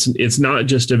them, it's not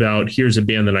just about here's a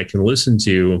band that I can listen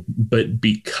to, but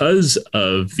because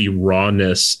of the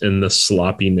rawness and the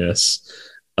sloppiness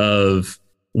of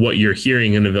what you're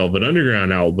hearing in a Velvet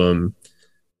Underground album,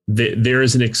 there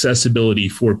is an accessibility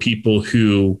for people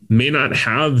who may not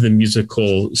have the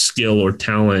musical skill or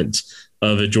talent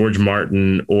of a George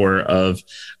Martin or of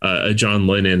a John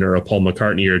Lennon or a Paul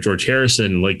McCartney or a George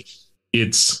Harrison. Like,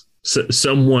 it's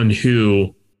someone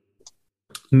who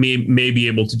may be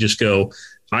able to just go,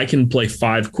 I can play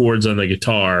 5 chords on the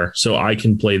guitar, so I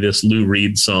can play this Lou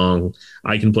Reed song,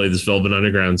 I can play this Velvet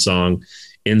Underground song.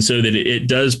 And so that it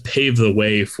does pave the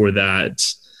way for that.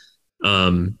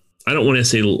 I don't want to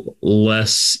say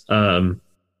less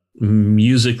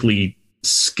musically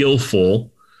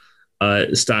skillful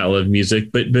style of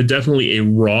music, but definitely a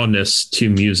rawness to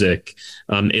music,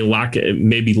 a lack,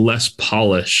 maybe less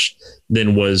polish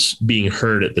than was being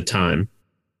heard at the time.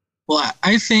 Well,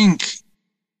 I think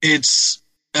it's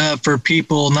for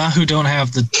people not who don't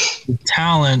have the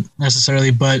talent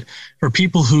necessarily, but for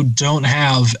people who don't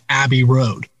have Abbey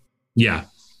Road. Yeah.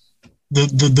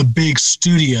 The big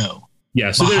studio.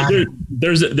 Yeah. So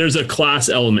there's a class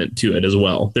element to it as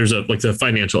well. There's the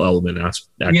financial element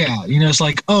aspect. Yeah. It's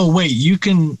like, oh wait, you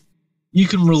can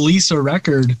release a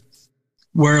record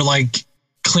where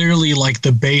clearly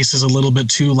the bass is a little bit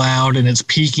too loud and it's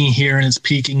peaking here and it's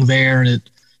peaking there, and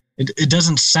it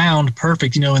doesn't sound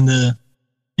perfect. In the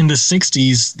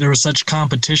 60s, there was such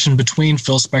competition between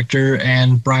Phil Spector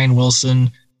and Brian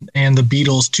Wilson and the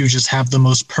Beatles to just have the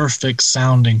most perfect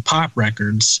sounding pop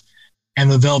records. And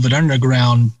the Velvet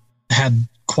Underground had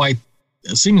quite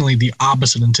seemingly the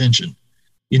opposite intention.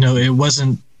 It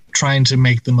wasn't trying to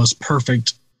make the most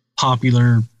perfect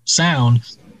popular sound,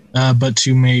 but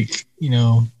to make,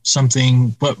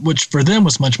 something which for them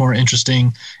was much more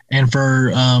interesting, and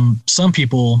for some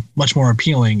people much more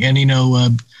appealing. And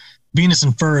Venus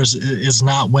and Furs is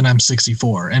not When I'm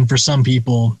 64, and for some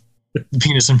people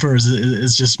Venus and Furs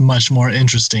is just much more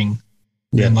interesting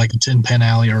than a Tin Pan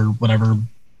Alley or whatever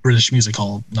British Music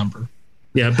Hall number.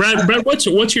 Yeah. Brad,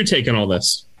 what's your take on all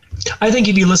this? I think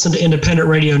if you listen to independent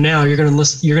radio now, you're going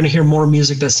to hear more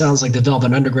music that sounds like the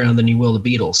Velvet Underground than you will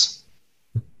the Beatles.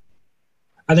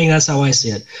 I think that's how I see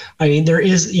it. I mean, there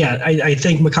is, I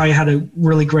think Micaiah had a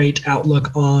really great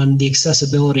outlook on the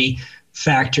accessibility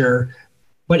factor,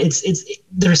 but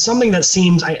there's something that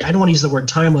seems, I don't want to use the word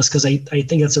timeless because I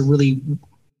think that's a really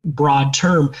broad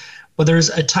term, but there's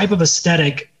a type of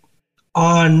aesthetic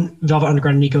on Velvet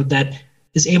Underground Nico that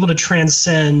is able to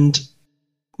transcend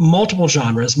multiple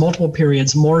genres, multiple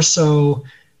periods, more so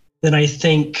than I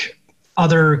think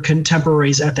other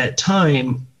contemporaries at that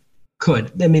time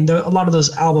could. I mean, a lot of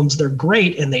those albums, they're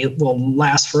great and they will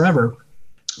last forever,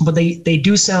 but they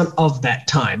do sound of that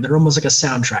time. They're almost like a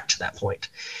soundtrack to that point.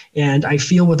 And I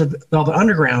feel with the Velvet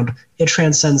Underground, it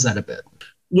transcends that a bit.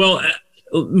 Well,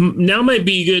 now might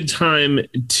be a good time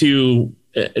to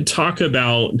talk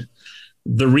about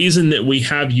the reason that we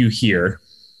have you here.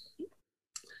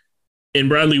 And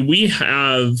Bradley, we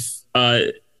have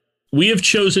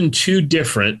chosen two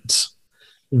different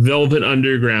Velvet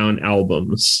Underground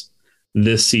albums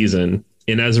this season.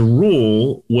 And as a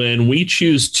rule, when we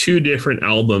choose two different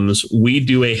albums, we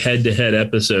do a head-to-head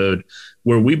episode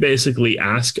where we basically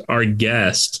ask our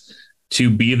guest to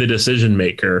be the decision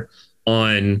maker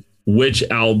on which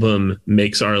album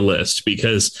makes our list,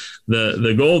 because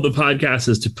the goal of the podcast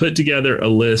is to put together a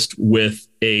list with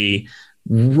a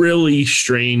really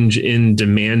strange and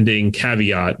demanding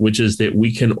caveat, which is that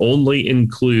we can only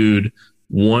include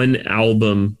one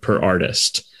album per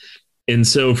artist. And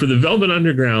so for the Velvet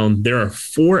Underground, there are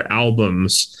 4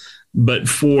 albums, but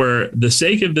for the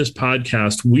sake of this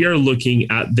podcast, we are looking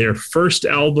at their first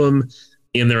album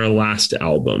and their last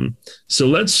album. So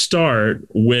let's start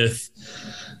with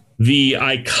the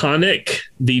iconic,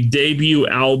 the debut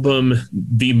album,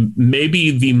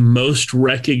 maybe the most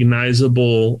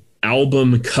recognizable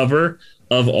album cover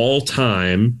of all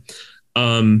time.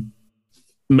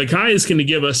 Makai is going to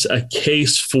give us a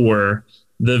case for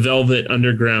the Velvet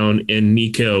Underground and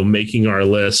Nico making our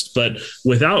list, but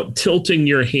without tilting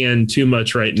your hand too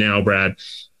much right now, Brad,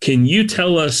 can you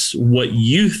tell us what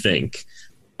you think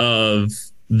of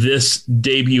this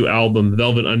debut album,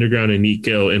 Velvet Underground and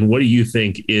Nico, and what do you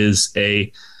think is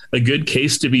a good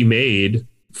case to be made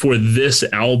for this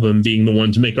album being the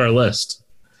one to make our list?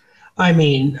 I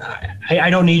mean, I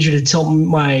don't need you to tilt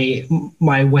my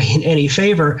way in any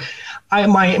favor.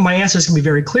 My answer is going to be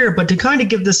very clear, but to kind of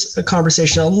give this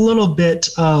conversation a little bit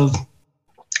of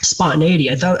spontaneity,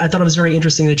 I thought it was very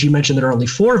interesting that you mentioned there are only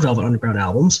 4 Velvet Underground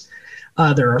albums.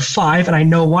 There are 5, and I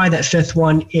know why that 5th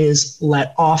one is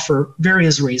let off for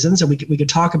various reasons, and we could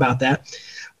talk about that.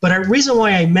 But a reason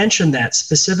why I mentioned that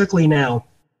specifically now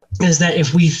is that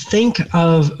if we think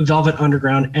of Velvet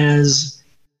Underground as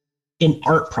an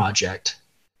art project,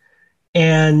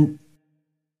 and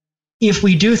if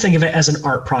we do think of it as an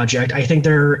art project, I think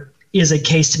there is a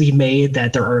case to be made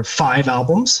that there are 5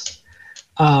 albums.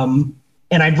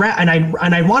 And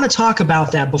I want to talk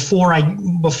about that before I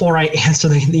answer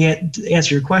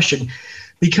answer your question,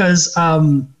 because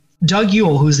Doug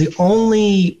Yule, who's the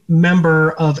only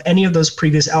member of any of those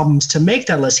previous albums to make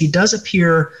that list, he does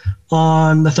appear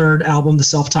on the 3rd album, the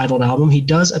self-titled album. He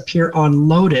does appear on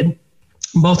Loaded,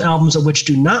 both albums of which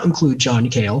do not include Johnny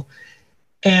Cale.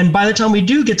 And by the time we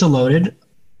do get to Loaded,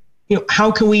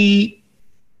 how can we?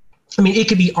 I mean, it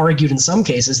could be argued in some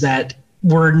cases that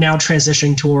we're now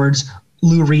transitioning towards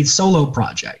Lou Reed's solo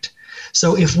project.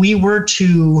 So if we were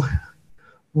to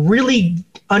really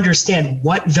understand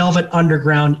what Velvet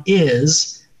Underground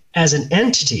is as an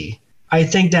entity, I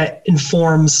think that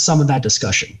informs some of that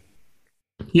discussion.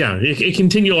 Yeah, a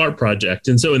continual art project.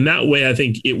 And so in that way, I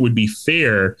think it would be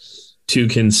fair to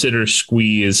consider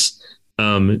Squeeze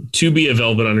to be a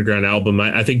Velvet Underground album.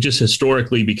 I think just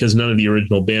historically, because none of the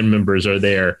original band members are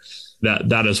there,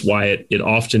 that is why it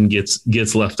often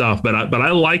gets left off. But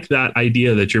I like that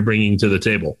idea that you're bringing to the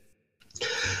table.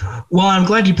 Well, I'm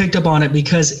glad you picked up on it,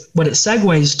 because what it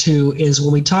segues to is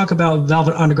when we talk about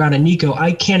Velvet Underground and Nico,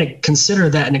 I can't consider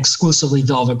that an exclusively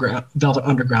Velvet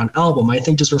Underground album. I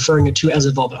think just referring it to as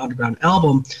a Velvet Underground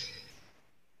album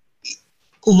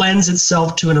lends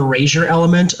itself to an erasure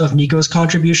element of Nico's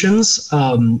contributions,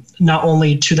 not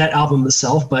only to that album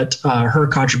itself, but her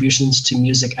contributions to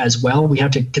music as well. We have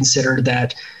to consider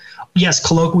that, yes,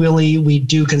 colloquially, we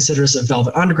do consider this a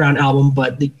Velvet Underground album,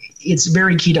 but it's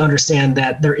very key to understand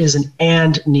that there is an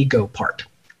and Nico part.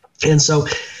 And so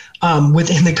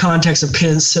within the context of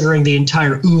considering the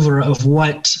entire oeuvre of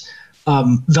what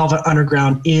Velvet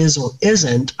Underground is or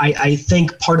isn't, I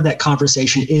think part of that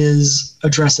conversation is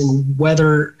addressing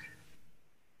whether,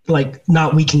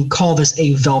 not we can call this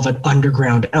a Velvet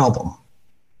Underground album.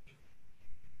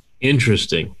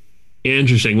 Interesting.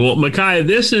 Well, Makai,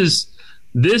 this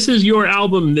is your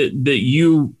album that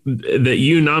you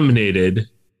nominated,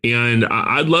 and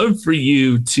I'd love for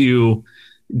you to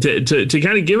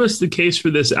kind of give us the case for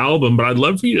this album, but I'd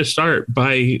love for you to start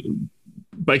by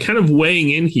kind of weighing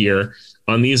in here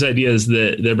on these ideas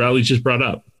that Bradley just brought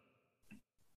up.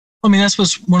 I mean, that's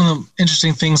what's one of the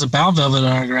interesting things about Velvet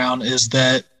Underground is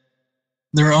that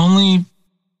there are only,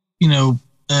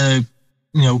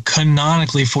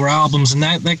 canonically 4 albums, and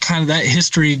that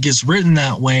history gets written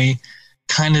that way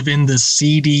kind of in the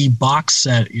CD box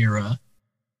set era.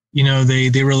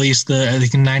 They released I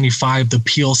think in 95, the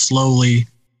Peel Slowly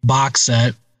box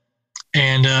set,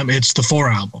 and it's the 4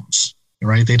 albums.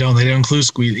 Right, they don't include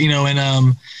Squeeze,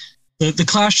 and the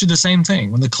Clash did the same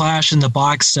thing. When the Clash in the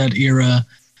box set era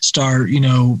start,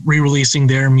 re-releasing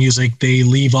their music, they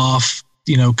leave off,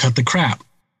 Cut the Crap,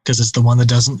 because it's the one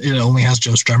that it only has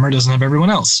Joe Strummer, doesn't have everyone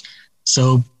else.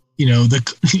 So even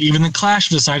the Clash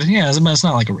decided, it's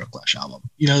not like a real Clash album.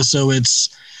 So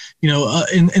it's,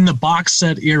 in the box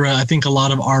set era, I think a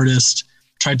lot of artists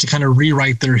tried to kind of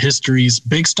rewrite their histories.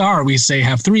 Big Star, we say,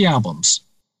 have 3 albums.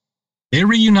 They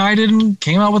reunited and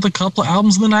came out with a couple of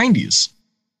albums in the 90s.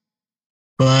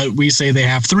 But we say they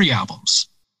have 3 albums,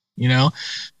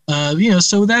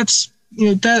 so that's,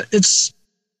 that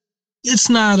it's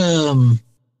not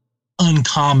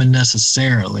uncommon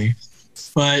necessarily.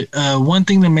 But one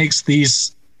thing that makes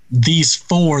these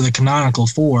 4, the canonical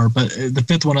 4, but the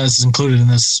 5th one is included in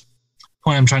this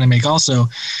point I'm trying to make also,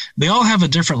 they all have a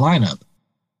different lineup.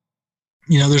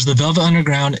 There's the Velvet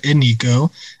Underground and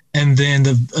Nico, and then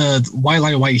the White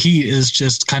Light, White Heat is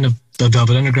just kind of the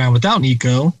Velvet Underground without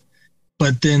Nico.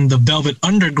 But then the Velvet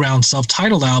Underground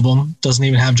self-titled album doesn't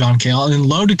even have John Cale. And then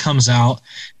Loaded comes out,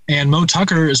 and Mo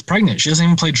Tucker is pregnant. She doesn't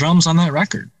even play drums on that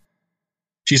record.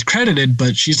 She's credited,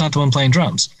 but she's not the one playing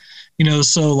drums.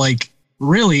 So like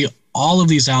really all of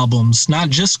these albums,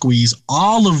 not just Squeeze,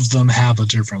 all of them have a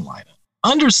different lineup.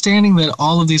 Understanding that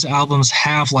all of these albums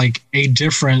have like a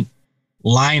different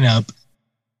lineup,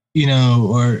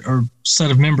 or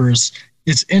set of members,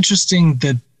 it's interesting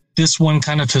that this one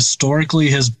kind of historically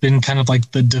has been kind of like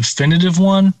the definitive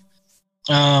one.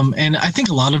 And I think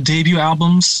a lot of debut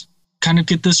albums kind of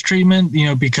get this treatment,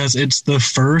 because it's the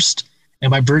first. And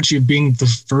by virtue of being the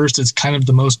first, it's kind of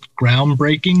the most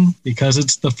groundbreaking because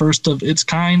it's the first of its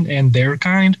kind and their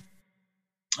kind.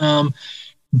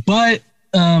 But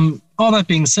all that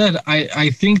being said,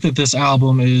 I think that this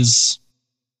album is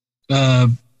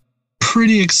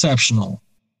pretty exceptional.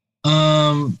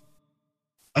 I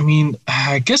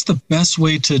guess the best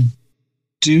way to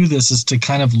do this is to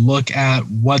kind of look at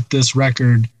what this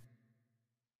record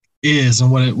is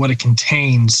and what it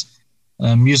contains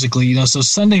musically. So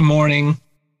Sunday Morning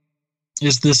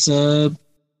is this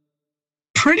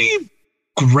pretty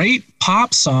great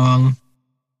pop song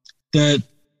that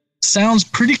sounds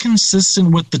pretty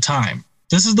consistent with the time.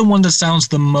 This is the one that sounds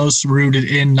the most rooted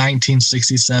in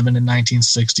 1967 and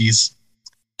 1960s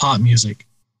pop music.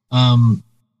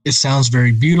 It sounds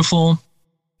very beautiful.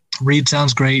 Reed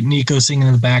sounds great. Nico singing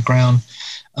in the background.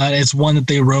 It's one that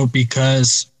they wrote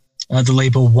because the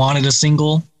label wanted a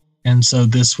single. And so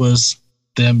this was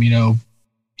them,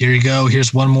 here you go.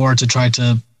 Here's one more to try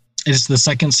to, it's the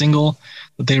second single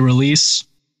that they release.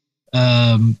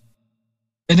 And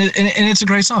it's a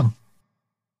great song.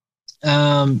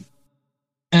 And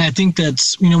I think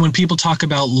that's, when people talk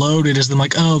about Loaded as them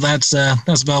like, oh, that's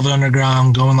Velvet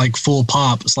Underground going like full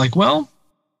pop. It's like, well,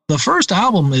 the first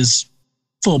album is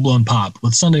full-blown pop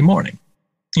with Sunday Morning,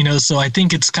 so I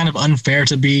think it's kind of unfair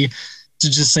to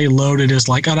just say Loaded is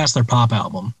like, oh, that's their pop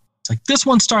album. It's like, this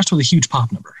one starts with a huge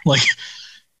pop number, like,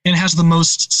 and has the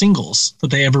most singles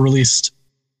that they ever released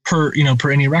per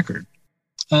any record.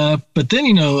 But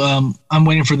then, I'm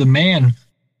Waiting for the Man,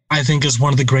 I think is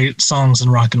one of the great songs in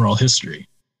rock and roll history.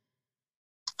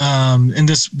 And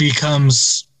this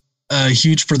becomes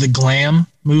huge for the glam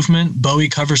movement. Bowie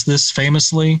covers this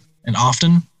famously and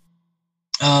often.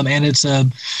 And it's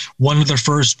one of their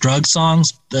first drug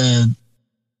songs,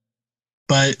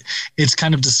 but it's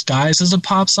kind of disguised as a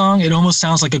pop song. It almost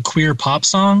sounds like a queer pop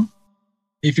song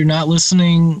if you're not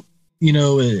listening,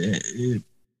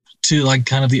 to like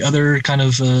kind of the other kind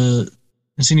of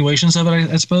insinuations of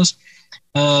it, I suppose.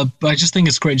 But I just think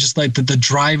it's great, just like the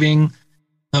driving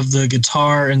of the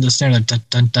guitar and the snare, like dun,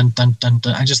 dun, dun, dun, dun,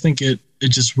 dun. I just think it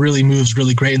just really moves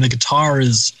really great, and the guitar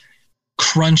is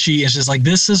crunchy. It's just like,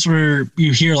 this is where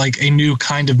you hear like a new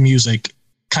kind of music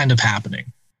kind of happening,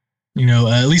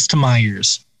 at least to my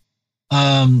ears.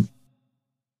 And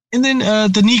then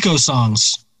the Nico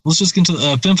songs. Let's just get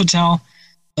into Femme Fatale.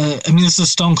 This is a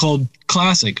Stone Cold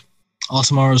classic. All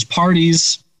Tomorrow's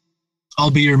Parties,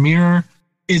 I'll Be Your Mirror.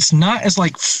 It's not as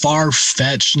like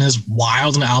far-fetched and as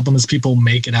wild an album as people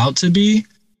make it out to be.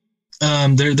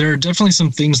 There are definitely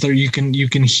some things that you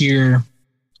can hear,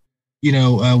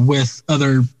 with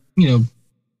other,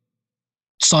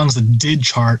 songs that did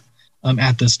chart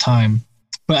at this time.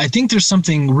 But I think there's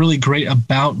something really great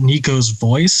about Nico's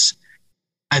voice.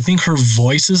 I think her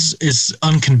voice is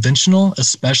unconventional,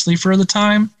 especially for the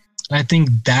time. And I think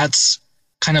that's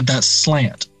kind of that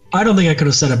slant. I don't think I could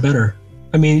have said it better.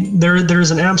 I mean,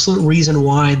 there's an absolute reason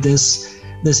why this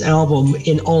album,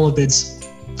 in all of its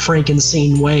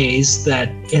Frankenstein ways that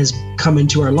has come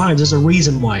into our lives, there's a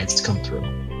reason why it's come through.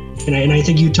 And I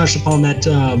think you touched upon that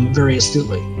very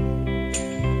astutely.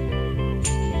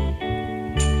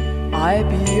 I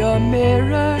be your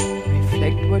mirror,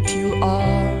 reflect what you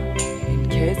are, in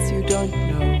case you don't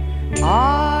know.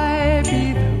 I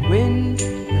be the wind,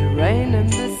 the rain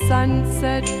and the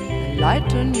sunset, the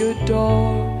light on your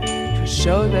door.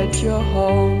 show that you're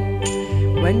home.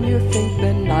 When you think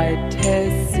the night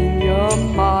has seen your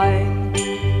mind,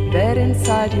 that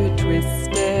inside you're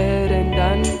twisted and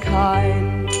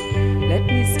unkind. Let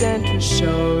me stand to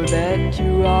show that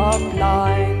you are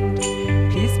blind.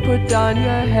 Please put down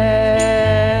your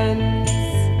hands,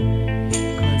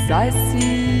 'cause I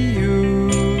see you.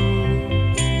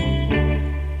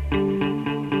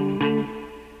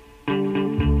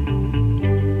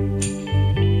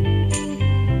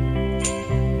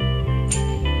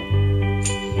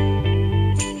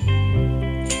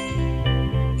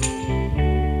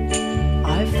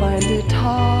 I find it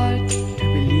hard to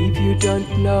believe you don't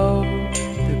know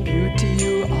the beauty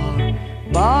you are.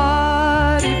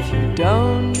 But if you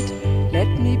don't, let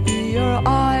me be your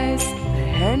eyes, a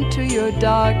hand to your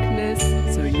darkness,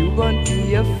 so you won't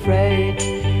be afraid.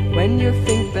 When you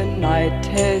think the night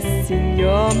has seen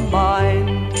your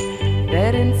mind,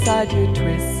 that inside you're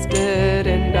twisted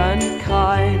and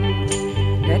unkind.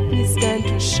 Let me stand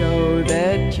to show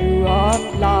that you are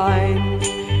blind.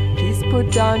 Please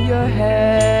put down your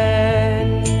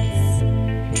hands,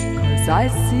 'cause I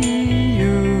see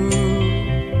you.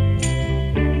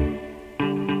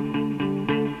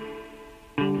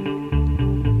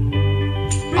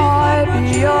 I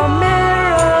be your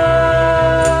mirror,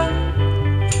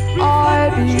 I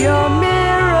be your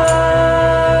mirror,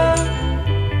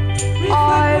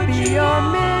 I be your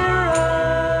mirror,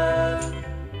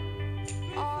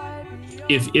 I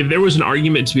be your If there was an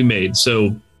argument to be made,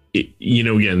 so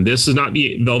again, this is not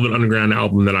the Velvet Underground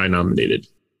album that I nominated,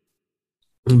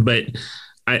 but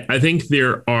I think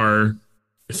there are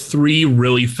three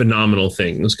really phenomenal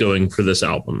things going for this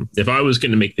album. If I was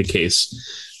going to make the case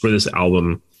for this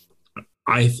album,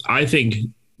 I think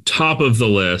top of the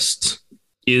list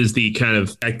is the kind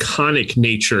of iconic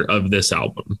nature of this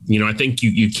album. I think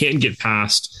you can't get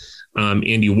past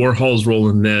Andy Warhol's role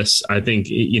in this. I think,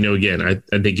 again, I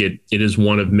think it is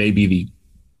one of maybe the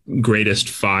greatest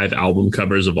 5 album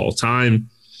covers of all time.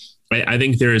 I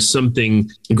think there is something,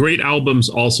 great albums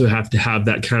also have to have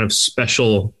that kind of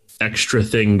special extra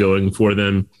thing going for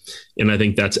them. And I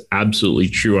think that's absolutely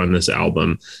true on this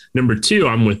album. Number 2,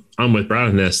 I'm with Brad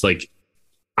on this. Like,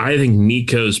 I think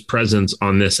Nico's presence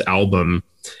on this album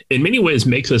in many ways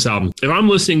makes this album. If I'm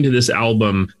listening to this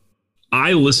album,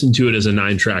 I listen to it as a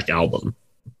 9-track album.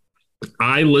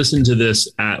 I listened to this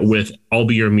with I'll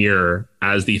Be Your Mirror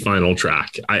as the final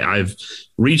track. I've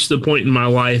reached the point in my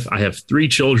life. I have 3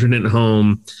 children at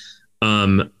home.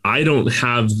 I don't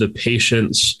have the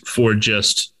patience for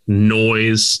just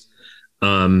noise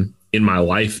in my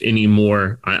life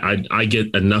anymore. I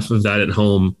get enough of that at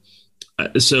home.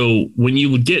 So when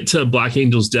you get to Black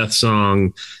Angel's Death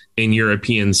Song and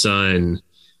European Sun,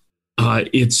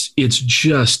 it's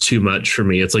just too much for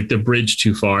me. It's like the bridge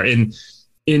too far. And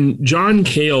in John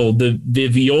Cale, the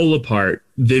viola part,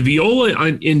 the viola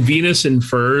in Venus and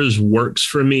Furs works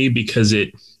for me because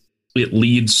it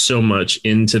leads so much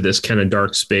into this kind of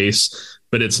dark space,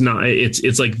 but it's not,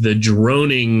 it's like the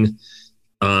droning,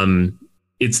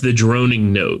 it's the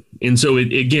droning note. And so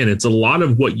it's a lot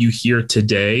of what you hear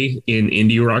today in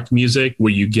indie rock music,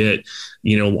 where you get,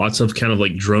 lots of kind of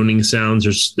like droning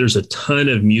sounds. There's a ton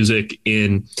of music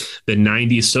in the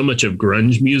 90s. So much of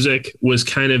grunge music was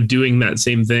kind of doing that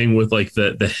same thing with like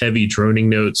the heavy droning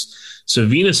notes. So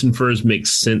Venus and Furs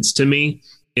makes sense to me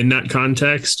in that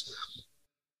context.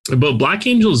 But Black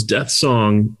Angel's Death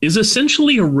Song is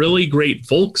essentially a really great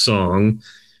folk song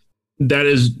that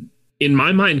is, in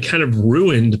my mind, kind of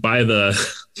ruined by the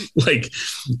like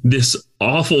this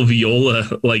awful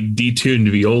viola, like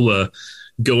detuned viola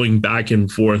going back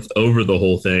and forth over the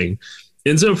whole thing.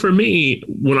 And so for me,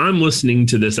 when I'm listening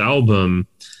to this album,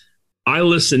 I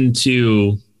listen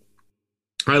to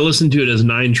it as a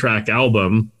 9-track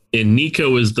album, and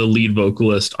Nico is the lead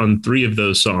vocalist on 3 of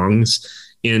those songs,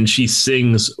 and she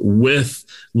sings with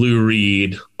Lou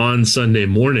Reed on Sunday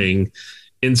Morning.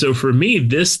 And so for me,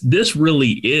 this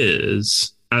really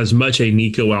is as much a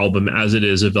Nico album as it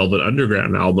is a Velvet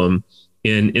Underground album.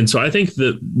 And so I think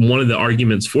that one of the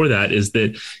arguments for that is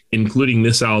that including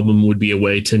this album would be a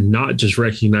way to not just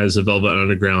recognize the Velvet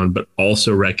Underground, but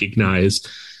also recognize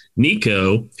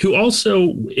Nico, who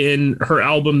also in her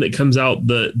album that comes out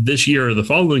this year or the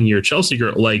following year, Chelsea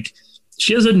Girl, like,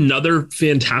 she has another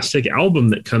fantastic album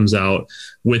that comes out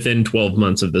within 12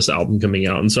 months of this album coming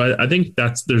out. And so I think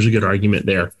there's a good argument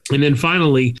there. And then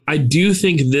finally, I do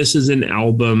think this is an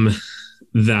album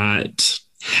that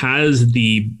has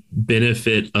the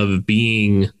benefit of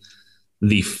being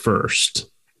the first.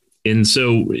 And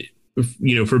so,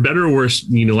 for better or worse,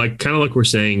 like we're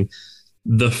saying,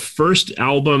 the first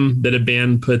album that a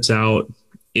band puts out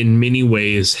in many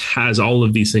ways has all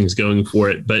of these things going for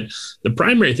it. But the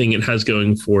primary thing it has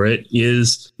going for it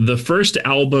is the first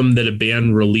album that a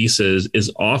band releases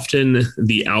is often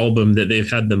the album that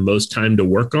they've had the most time to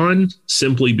work on,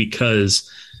 simply because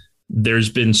there's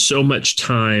been so much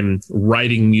time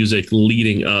writing music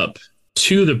leading up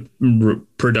to the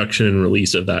production and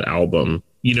release of that album.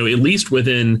 You know, at least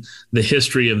within the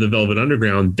history of the Velvet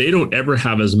Underground, they don't ever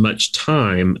have as much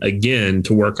time again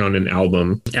to work on an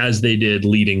album as they did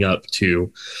leading up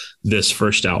to this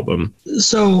first album.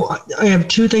 So I have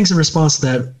two things in response to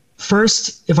that.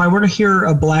 First, if I were to hear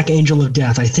a Black Angel of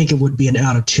Death, I think it would be an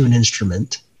out-of-tune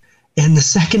instrument. And the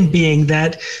second being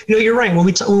that, you know, you're right. When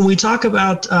we talk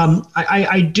about,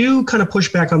 I do kind of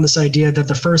push back on this idea that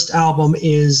the first album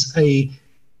is a,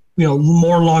 you know,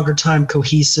 more longer time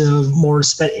cohesive, more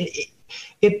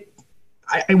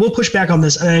I will push back on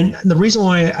this. And the reason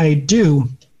why I do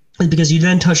is because you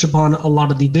then touched upon a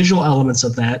lot of the visual elements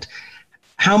of that.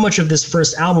 How much of this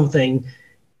first album thing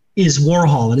is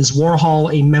Warhol? And is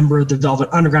Warhol a member of the Velvet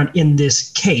Underground in this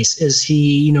case? Is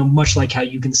he, you know, much like how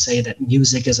you can say that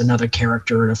music is another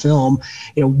character in a film,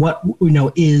 you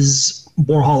know, is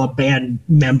Warhol a band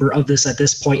member of this at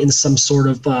this point in some sort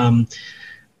of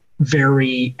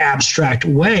very abstract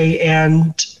way?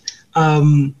 And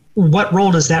what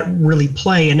role does that really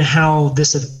play in how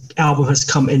this album has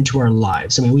come into our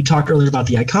lives? I mean, we talked earlier about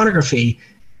the iconography.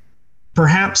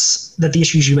 Perhaps that the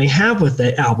issues you may have with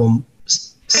the album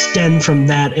stem from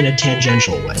that in a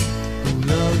tangential way. Who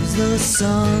loves the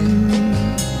sun?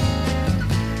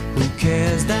 Who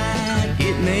cares that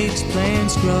it makes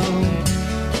plants grow?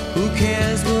 Who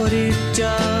cares what it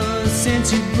does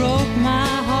since you broke my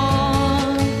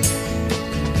heart?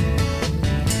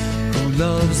 Who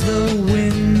loves the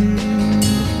wind?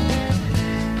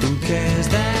 Who cares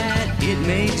that it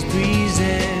makes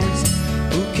breezes?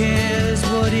 Who cares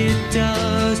what it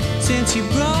does since you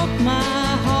broke my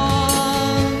heart?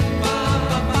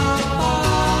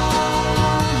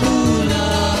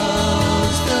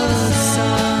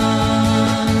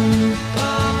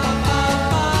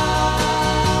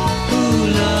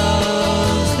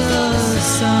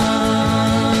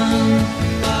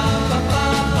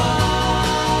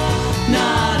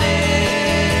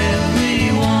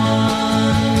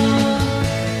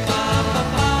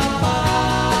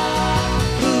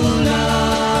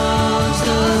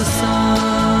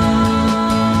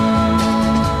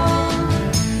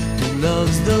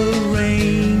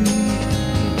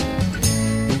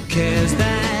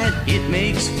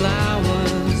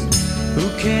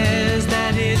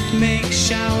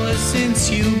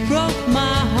 Since you broke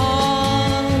my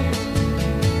heart.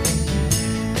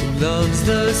 Who loves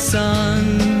the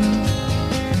sun?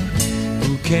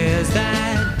 Who cares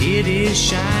that it is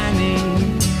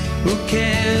shining? Who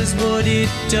cares what it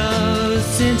does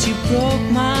since you broke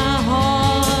my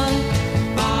heart?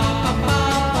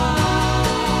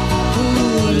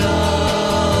 Who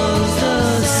loves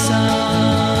the sun?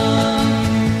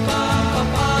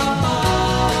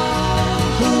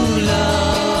 Who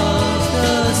loves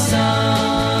the sun?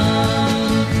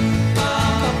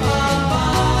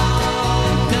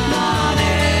 Not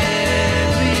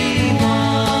everyone.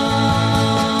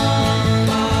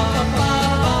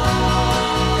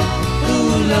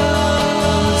 Who loves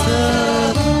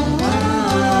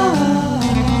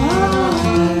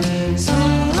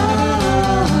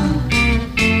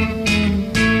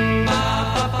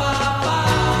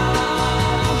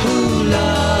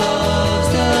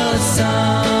the sun?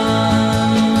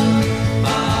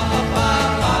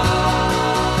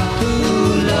 Who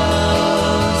loves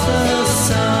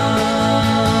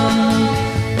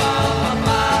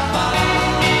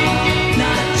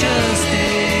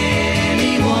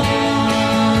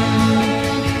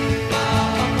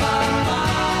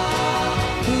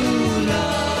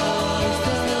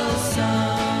the sun?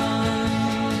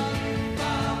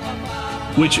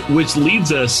 Which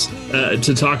leads us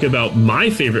to talk about my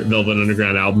favorite Velvet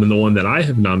Underground album and the one that I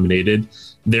have nominated,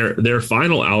 their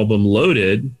final album,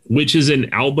 Loaded, which is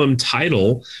an album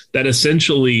title that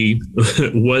essentially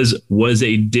was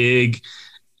a dig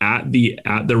at the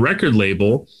record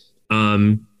label.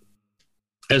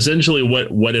 Essentially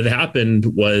what had happened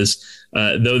was,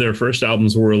 though their first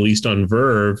albums were released on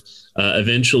Verve,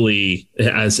 eventually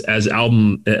as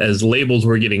labels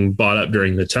were getting bought up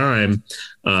during the time,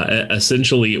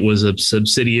 essentially it was a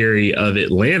subsidiary of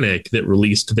Atlantic that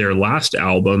released their last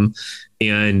album.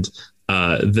 And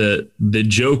the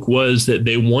joke was that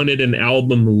they wanted an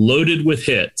album loaded with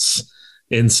hits.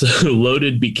 And so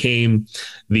Loaded became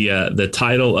the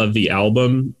title of the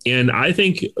album. And I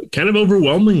think kind of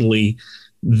overwhelmingly,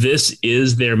 this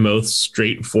is their most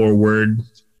straightforward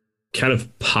kind of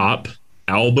pop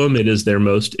album. It is their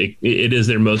most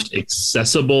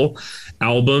accessible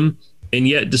album. And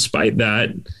yet, despite that,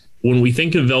 when we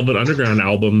think of Velvet Underground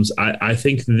albums, I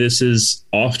think this is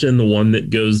often the one that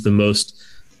goes the most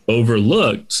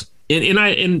overlooked.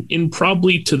 And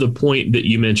probably to the point that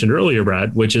you mentioned earlier,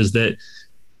 Brad, which is that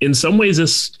in some ways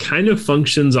this kind of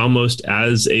functions almost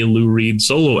as a Lou Reed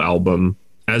solo album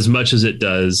as much as it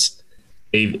does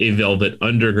a Velvet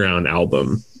Underground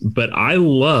album. But I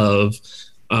love,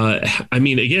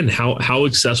 again, how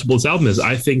accessible this album is.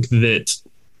 I think that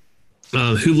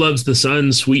Who Loves the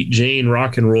Sun, Sweet Jane,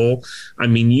 Rock and Roll. I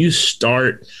mean, you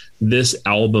start this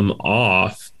album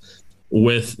off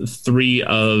with three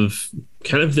of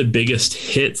kind of the biggest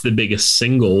hits, the biggest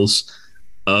singles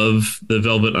of the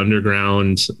Velvet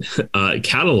Underground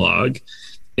catalog.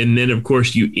 And then, of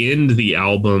course, you end the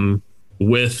album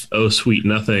with Oh Sweet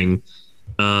Nothing.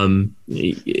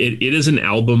 It is an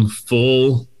album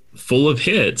full of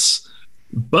hits,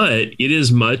 but it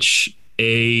is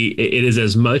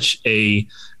as much a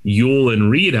Yule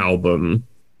and Reed album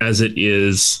as it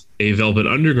is a Velvet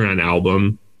Underground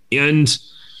album. And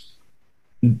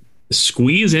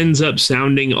Squeeze ends up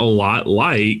sounding a lot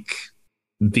like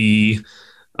the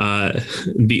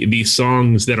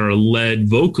songs that are led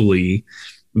vocally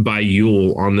by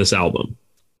Yule on this album.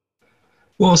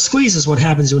 Well, Squeeze is what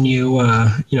happens when you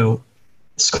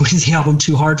squeeze the album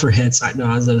too hard for hits. I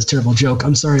know that was a terrible joke.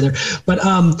 I'm sorry there, but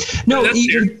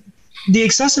the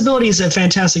accessibility is a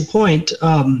fantastic point.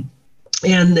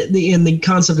 And the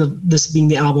concept of this being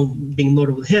the album being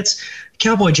loaded with hits,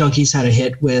 Cowboy Junkies had a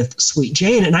hit with Sweet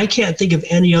Jane, and I can't think of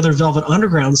any other Velvet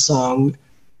Underground song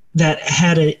that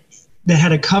had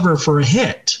a cover for a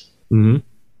hit. Mm-hmm.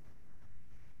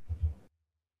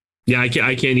 Yeah, I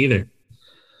can't either.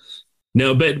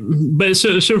 No, but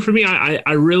so for me,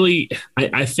 I really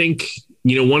think,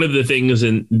 one of the things,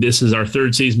 and this is our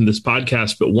third season of this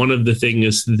podcast, but one of the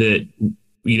things that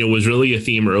was really a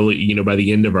theme early, by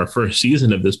the end of our first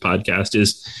season of this podcast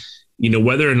is,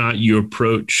 whether or not you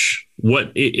approach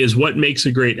what makes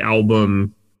a great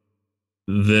album,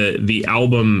 the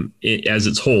album as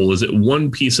its whole. Is it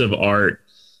one piece of art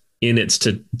in its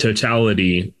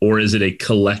totality, or is it a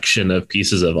collection of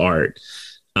pieces of art?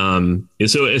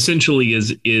 So essentially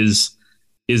is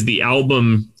the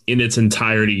album in its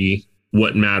entirety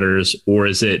what matters, or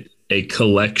is it a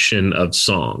collection of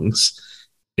songs?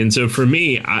 And so for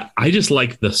me, I just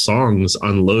like the songs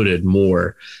on Loaded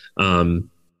more than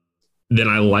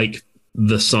I like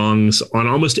the songs on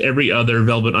almost every other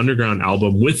Velvet Underground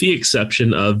album, with the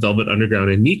exception of Velvet Underground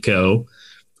and Nico,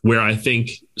 where I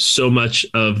think so much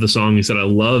of the songs that I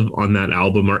love on that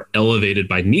album are elevated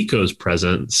by Nico's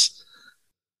presence.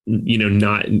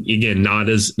 Not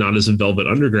as a Velvet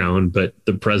Underground, but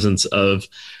the presence of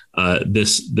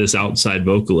this outside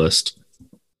vocalist.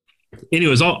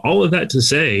 Anyways, all of that to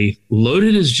say,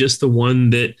 Loaded is just the one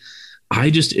that I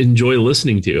just enjoy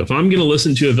listening to. If I'm going to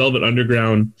listen to a Velvet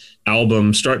Underground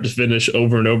album start to finish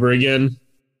over and over again,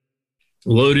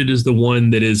 Loaded is the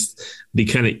one that is the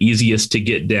kind of easiest to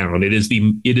get down. It is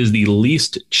the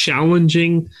least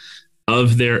challenging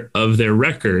of their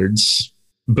records,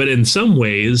 but in some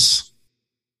ways,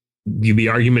 the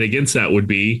argument against that would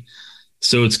be,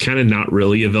 so it's kind of not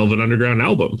really a Velvet Underground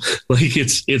album. Like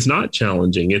it's not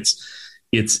challenging. It's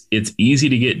easy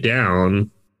to get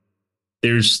down.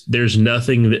 There's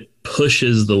nothing that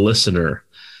pushes the listener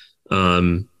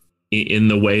in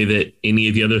the way that any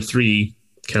of the other three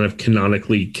kind of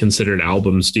canonically considered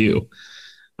albums do.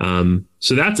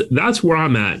 So that's where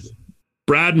I'm at.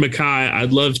 Brad Mackay,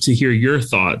 I'd love to hear your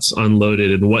thoughts on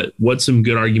Loaded and what some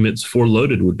good arguments for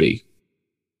Loaded would be.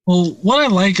 Well, what I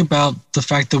like about the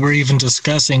fact that we're even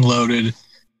discussing Loaded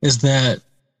is that,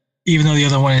 even though the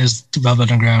other one is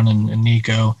Velvet Underground and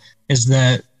Nico, is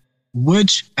that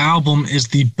which album is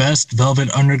the best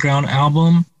Velvet Underground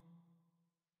album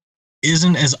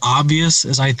isn't as obvious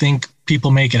as I think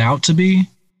people make it out to be.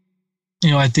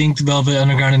 I think Velvet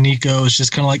Underground and Nico is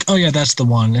just kind of like, oh yeah, that's the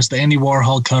one. It's the Andy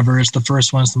Warhol cover. It's the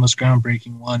first one. It's the most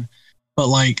groundbreaking one. But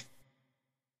like,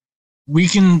 we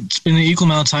can spend an equal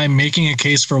amount of time making a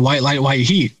case for White Light, White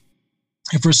Heat.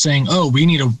 If we're saying, oh, we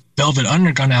need a Velvet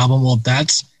Underground album, well,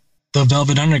 that's the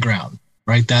Velvet Underground,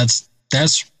 right? That's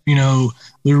Lou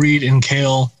Reed and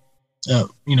Cale,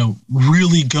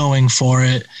 really going for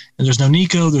it. And there's no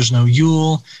Nico, there's no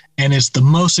Yule, and it's the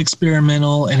most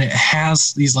experimental, and it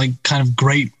has these like kind of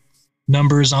great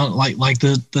numbers on like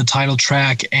the title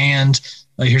track, and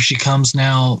Here She Comes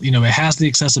Now. It has the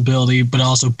accessibility, but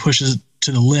also pushes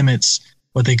to the limits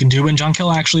what they can do. And John Cale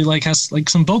actually has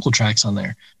some vocal tracks on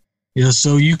there.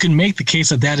 So you can make the case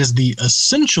that is the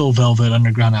essential Velvet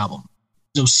Underground album.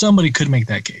 So somebody could make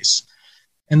that case.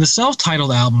 And the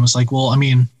self-titled album is like, well, I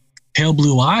mean, Pale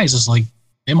Blue Eyes is like,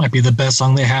 it might be the best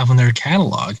song they have in their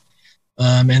catalog.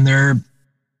 And there are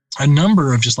a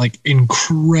number of just like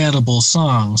incredible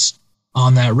songs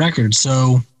on that record.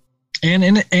 So,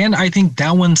 and I think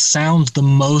that one sounds the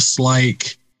most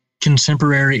like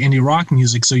contemporary indie rock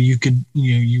music. So you could,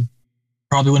 you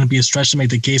probably wouldn't be a stretch to make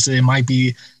the case that it might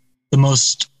be the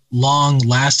most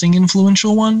long-lasting,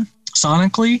 influential one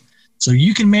sonically. So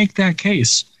you can make that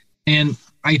case. And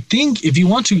I think if you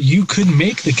want to, you could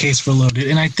make the case for Loaded.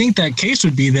 And I think that case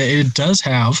would be that it does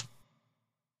have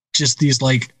just these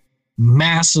like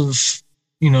massive,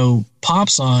 pop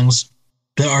songs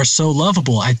that are so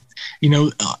lovable.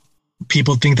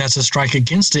 People think that's a strike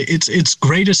against it. Its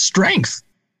greatest strength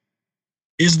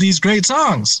is these great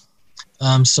songs.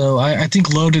 So I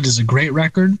think Loaded is a great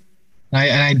record.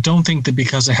 And I don't think that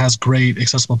because it has great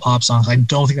accessible pop songs, I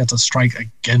don't think that's a strike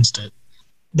against it.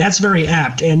 That's very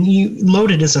apt. And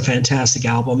Loaded is a fantastic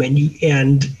album.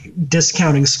 And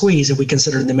discounting Squeeze, if we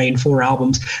consider the main 4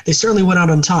 albums, they certainly went out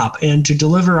on top. And to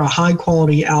deliver a high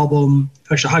quality albums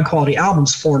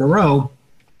 4 in a row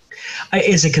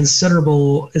is a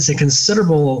considerable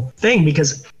thing,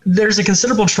 because there's a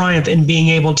considerable triumph in being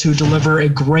able to deliver a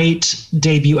great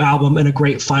debut album and a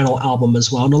great final album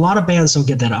as well. And a lot of bands don't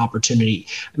get that opportunity.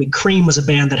 I mean, Cream was a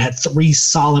band that had 3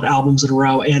 solid albums in a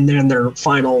row, and then their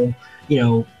final,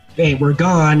 hey, we're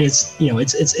gone. It's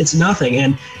nothing.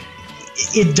 And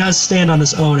it does stand on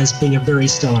its own as being a very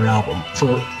stellar album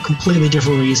for completely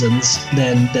different reasons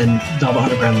than Velvet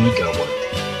Underground and Nico were.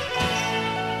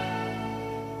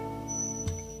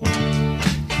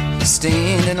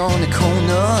 Standing on the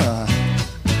corner,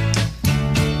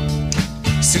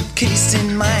 suitcase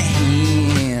in my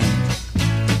hand,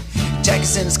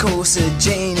 Jack's in his corset,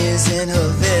 Jane is in her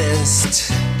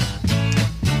vest,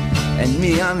 and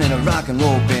me, I'm in a rock and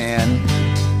roll band.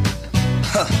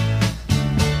 Huh.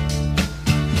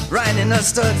 Riding a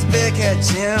Studs Bearcat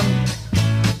Jim.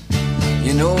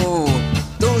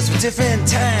 Those were different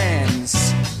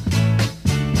times.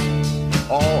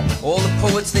 All the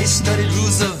poets, they studied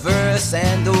rules of verse,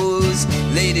 and those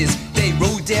ladies, they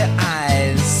rolled their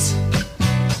eyes.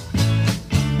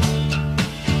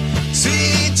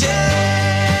 CJ,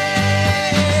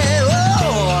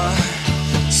 oh,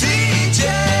 CJ,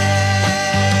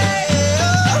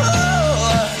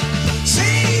 oh,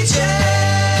 CJ.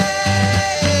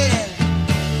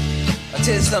 I'll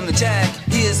tell you something, Jack,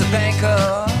 he is a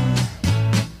banker,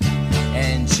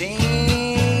 and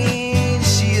Jane,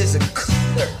 she is a clerk,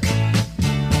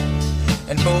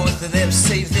 and both of them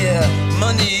save their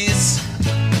monies.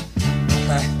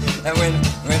 And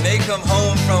when they come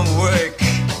home from work,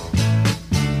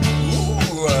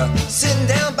 sitting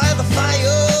down by the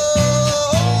fire,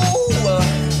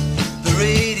 the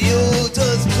radio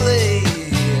does play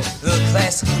the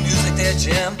classical music there,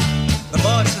 Jim. The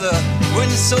march of the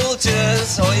wooden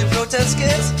soldiers, all you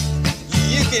protesters,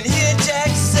 you can hear Jack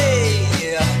say,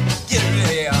 get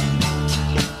ready,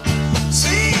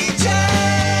 sweet Jane,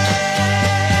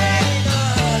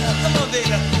 come on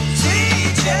baby,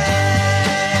 sweet Jane,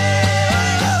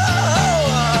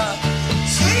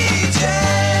 sweet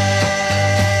Jane.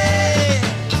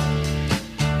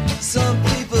 Some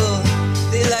people,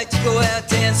 they like to go out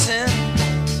dancing,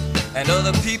 and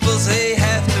other people, they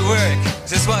have to work.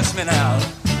 Just watch me now.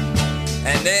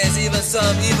 And there's even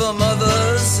some evil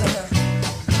mothers,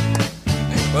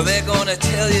 well, they're gonna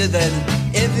tell you that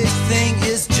everything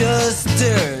is just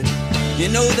dirt. You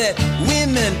know that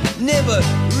women never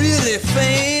really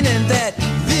feign, and that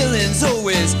villains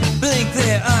always blink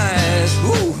their eyes.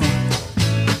 Ooh.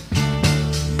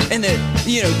 And that,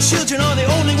 children are the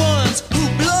only ones who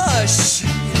blush,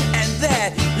 and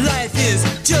that life is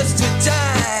just to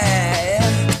die.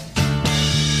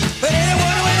 But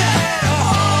anyone with a had a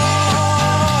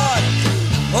heart,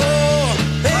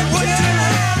 they wouldn't turn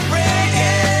around breaking.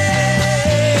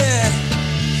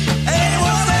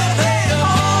 Anyone that had a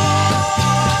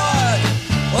heart,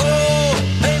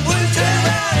 they wouldn't turn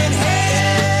around and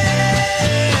hate.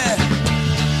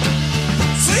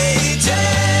 Sweet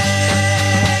Jane,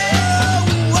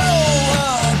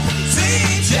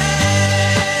 sweet Jane,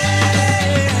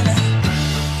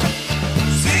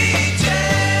 sweet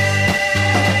Jane.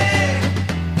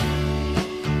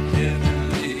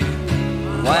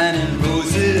 Wine and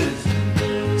roses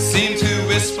seem to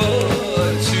whisper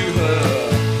to her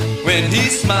when he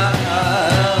smiled.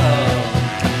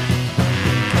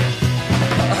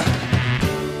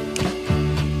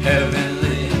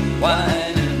 Heavenly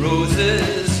wine and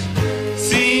roses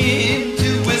seem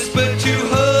to whisper to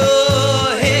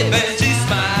her head when she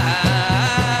smiled.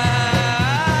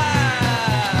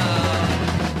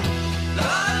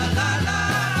 La la la la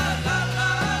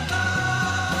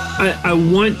I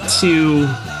want to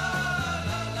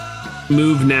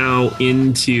move now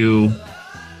into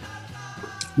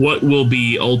what will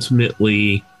be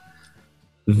ultimately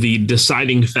the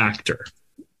deciding factor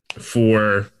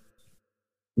for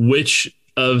which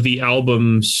of the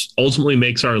albums ultimately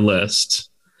makes our list.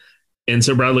 And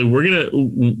so, Bradley,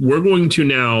 we're going to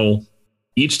now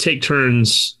each take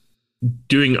turns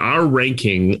doing our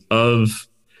ranking of.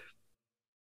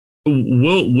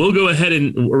 We'll go ahead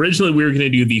and originally we were going to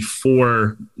do the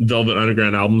 4 Velvet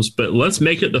Underground albums, but let's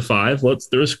make it the 5. Let's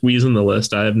throw a Squeeze in the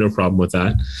list. I have no problem with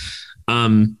that.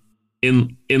 And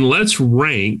let's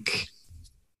rank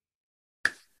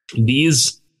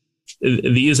these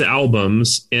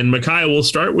albums. And Micaiah, we'll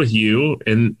start with you,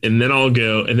 and then I'll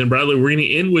go, and then Bradley, we're going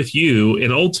to end with you,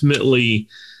 and ultimately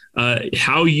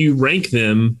how you rank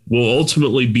them will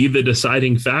ultimately be the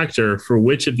deciding factor for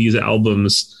which of these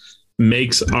albums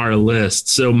makes our list.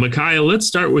 So Micaiah, let's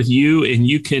start with you, and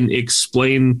you can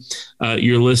explain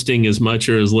your listing as much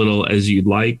or as little as you'd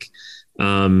like.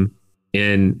 And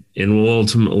we'll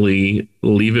ultimately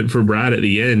leave it for Brad at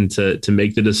the end to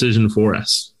make the decision for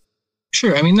us.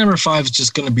 Sure. I mean, number 5 is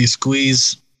just going to be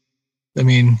Squeeze. I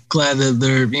mean, glad that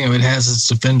it has its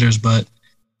defenders, but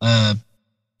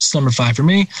it's number 5 for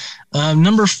me.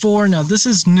 Number 4. Now this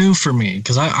is new for me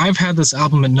because I've had this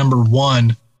album at number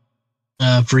 1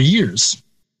 for years,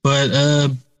 but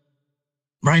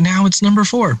right now it's number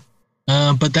 4.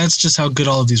 But that's just how good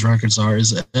all of these records are.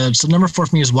 So number 4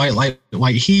 for me is White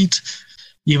Heat,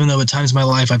 even though at times in my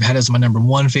life I've had it as my number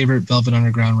 1 favorite Velvet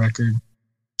Underground record.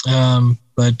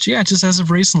 But yeah, just as of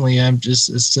recently, my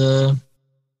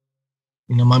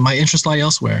interests lie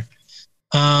elsewhere.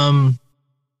 The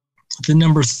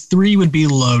number 3 would be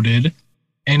Loaded,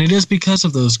 and it is because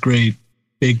of those great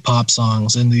big pop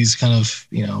songs and these kind of,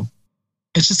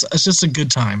 it's just a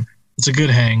good time. It's a good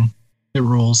hang. It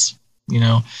rules,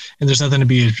 and there's nothing to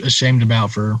be ashamed about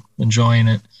for enjoying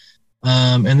it.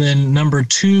 And then number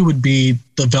 2 would be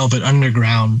the Velvet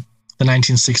Underground, the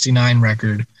 1969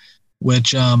 record,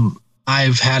 which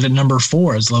I've had at number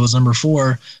 4, as low as number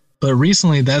 4. But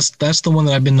recently, that's the one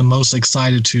that I've been the most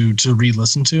excited to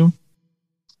re-listen to,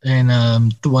 and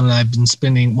the one that I've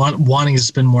been wanting to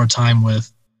spend more time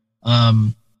with.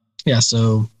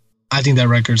 So I think that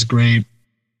record's great.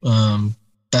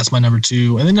 That's my number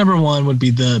 2, and then number 1 would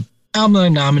be the album that I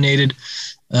nominated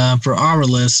for our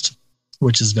list,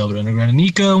 which is Velvet Underground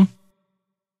Nico.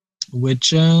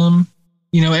 Which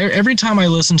every time I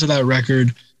listen to that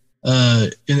record,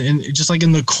 in just like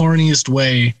in the corniest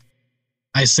way,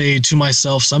 I say to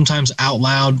myself, sometimes out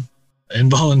loud,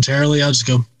 involuntarily, I'll just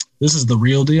go, "This is the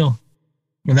real deal,"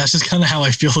 and that's just kind of how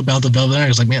I feel about the Velvet Underground.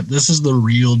 It's like, man, this is the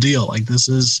real deal. Like this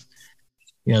is.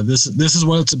 This is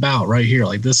what it's about right here.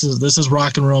 Like this is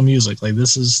rock and roll music. Like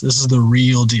this is the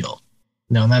real deal.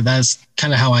 And that's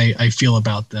kind of how I feel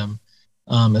about them,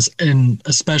 and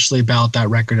especially about that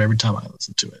record every time I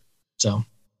listen to it. So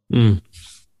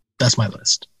that's my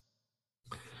list.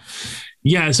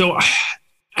 Yeah, so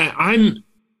I'm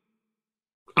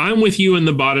with you in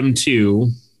the bottom 2,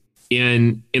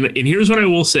 and here's what I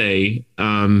will say.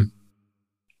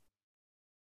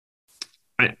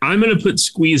 I'm going to put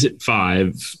Squeeze at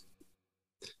 5,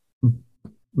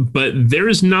 but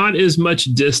there's not as much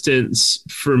distance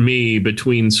for me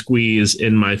between Squeeze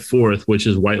and my 4th, which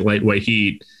is White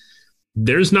Heat.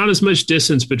 There's not as much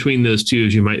distance between those two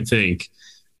as you might think.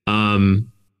 In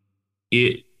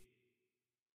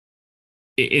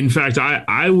fact,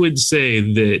 I would say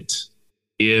that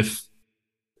if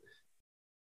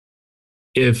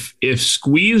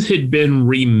Squeeze had been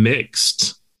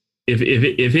remixed, if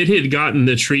it had gotten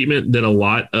the treatment that a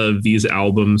lot of these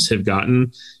albums have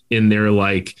gotten in their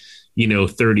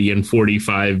 30 and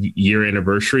 45 year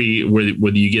anniversary,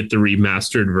 whether you get the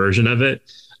remastered version of it,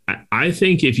 I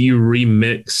think if you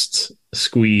remixed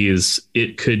Squeeze,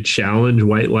 it could challenge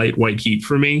White Heat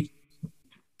for me.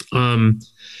 And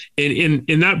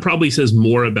that probably says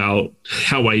more about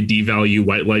how I devalue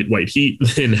White Heat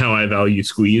than how I value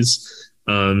Squeeze.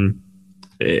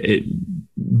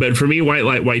 But for me,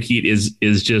 White Heat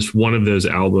is just one of those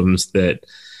albums that,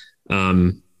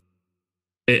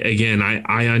 again,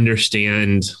 I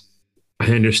understand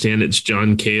it's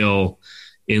John Cale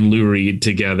and Lou Reed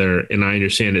together, and I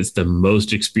understand it's the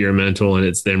most experimental and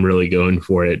it's them really going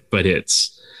for it. But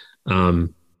it's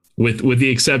with the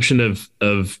exception of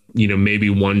maybe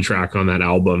one track on that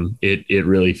album, it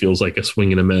really feels like a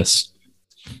swing and a miss.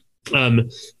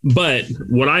 But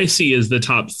what I see is the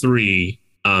top 3.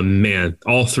 Man,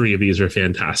 all 3 of these are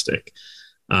fantastic.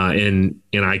 And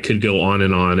I could go on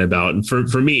and on about,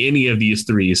 for me, any of these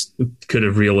 3s could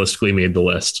have realistically made the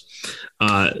list.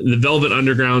 The Velvet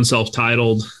Underground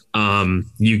self-titled,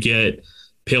 You get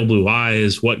Pale Blue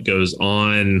Eyes, What Goes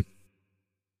On,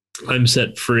 I'm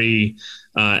Set Free,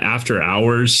 After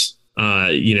Hours.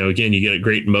 Again, you get a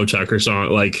great Mo Tucker song.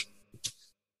 Like,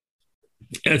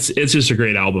 it's just a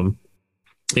great album,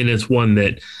 and it's one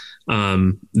that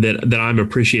that I'm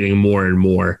appreciating more and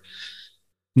more.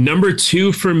 Number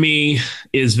 2 for me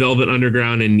is Velvet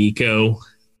Underground and Nico.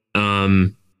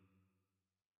 And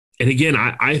again,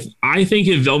 I think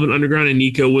if Velvet Underground and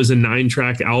Nico was a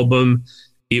 9-track album,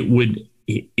 it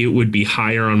would be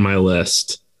higher on my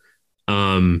list.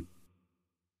 The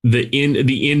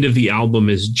end of the album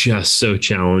is just so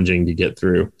challenging to get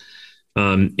through.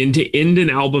 And to end an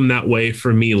album that way,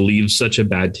 for me, leaves such a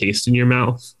bad taste in your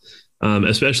mouth.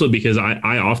 Especially because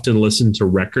I often listen to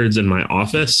records in my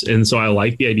office. And so I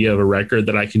like the idea of a record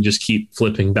that I can just keep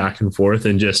flipping back and forth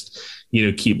and just,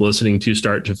 keep listening to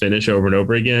start to finish over and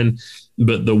over again.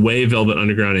 But the way Velvet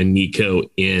Underground and Nico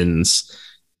ends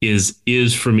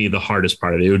is for me the hardest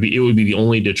part of it. It would be the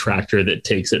only detractor that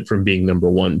takes it from being number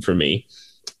 1 for me.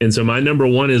 And so my number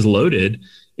 1 is Loaded.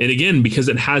 And again, because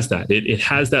it has that, it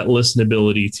has that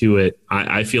listenability to it.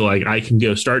 I feel like I can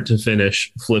go start to finish,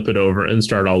 flip it over, and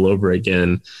start all over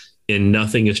again. And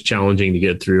nothing is challenging to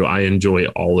get through. I enjoy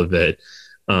all of it.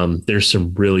 There's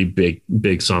some really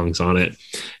big songs on it.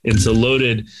 And so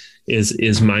Loaded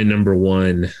is my number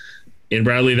 1. And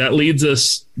Bradley, that leads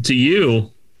us to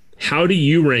you. How do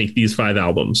you rank these 5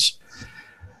 albums?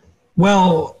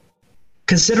 Well,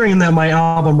 considering that my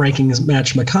album rankings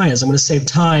match Micaiah's, I'm going to save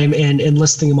time in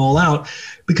listing them all out,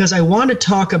 because I want to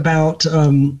talk about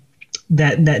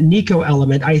that Nico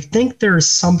element. I think there's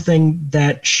something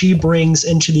that she brings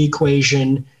into the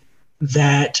equation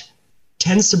that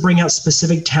tends to bring out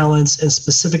specific talents and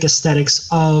specific aesthetics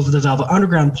of the Velvet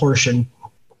Underground portion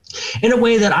in a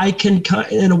way that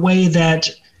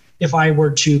if I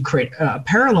were to create a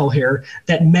parallel here,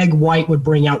 that Meg White would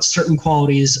bring out certain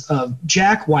qualities of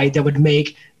Jack White that would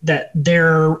make that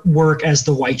their work as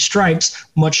the White Stripes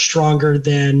much stronger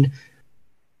than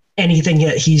anything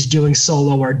that he's doing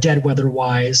solo or Dead Weather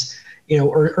wise,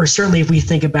 or certainly if we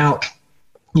think about,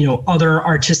 other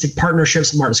artistic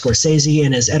partnerships, Martin Scorsese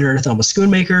and his editor, Thelma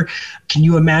Schoonmaker. Can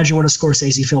you imagine what a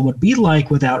Scorsese film would be like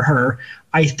without her?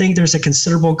 I think there's a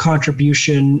considerable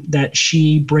contribution that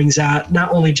she brings out,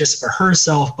 not only just for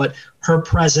herself, but her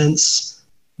presence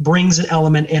brings an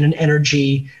element and an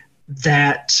energy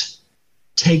that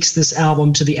takes this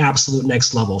album to the absolute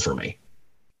next level for me.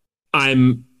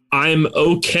 I'm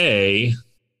okay.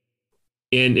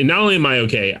 And not only am I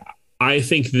okay, I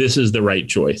think this is the right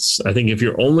choice. I think if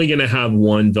you're only going to have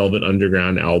one Velvet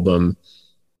Underground album,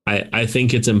 I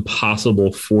think it's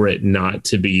impossible for it not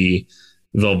to be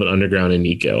Velvet Underground and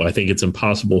Nico. I think it's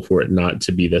impossible for it not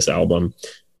to be this album.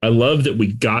 I love that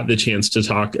we got the chance to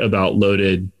talk about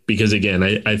Loaded because, again,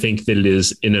 I think that it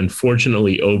is an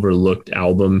unfortunately overlooked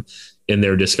album in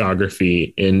their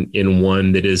discography, in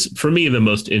one that is, for me, the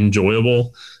most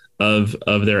enjoyable of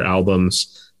their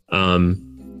albums.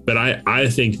 But I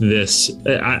think this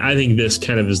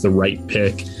kind of is the right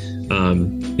pick.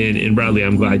 And Bradley,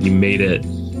 I'm glad you made it.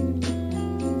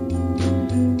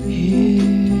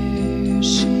 Here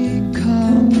she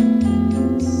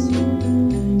comes.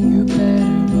 You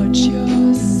better watch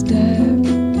your step.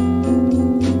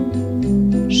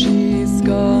 She's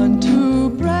gone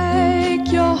to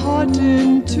break your heart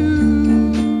in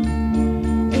two.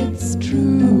 It's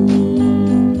true.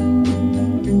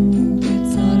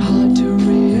 It's not hard to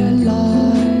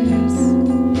realize.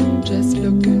 Just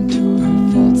look into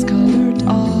her false-colored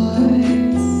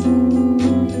eyes.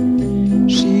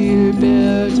 She'll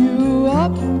build you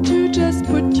up to just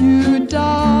put you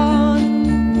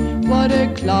down. What a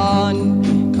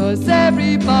clown, 'cause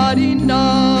everybody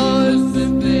knows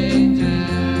the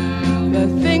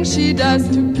things she does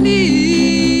to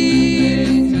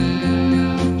please.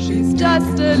 She's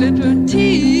just a little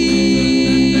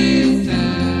tease.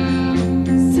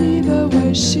 See the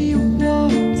way she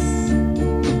walks,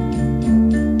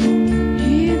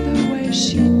 hear the way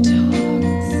she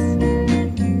talks.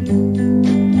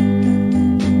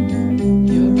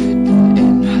 You're written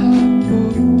in her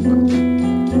book.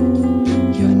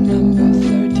 You're number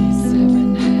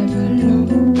 37, have a look.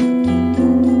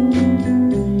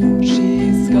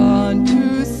 She's gone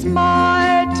to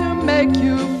smile to make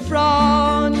you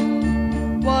frown.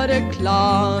 What a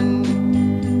clown.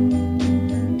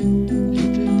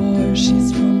 Little boy,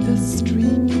 she's from the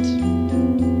street.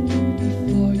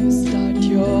 Before you start,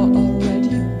 you're already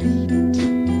beat.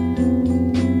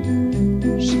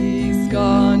 She's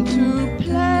gone to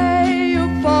play you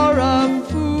for a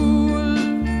fool.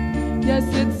 Yes,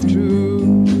 it's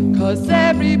true, 'cause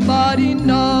everybody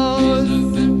knows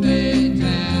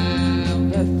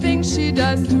she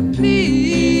does to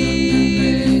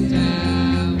please.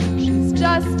 She's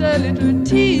just a little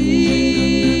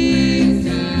tease.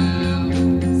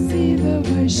 See the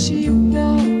way she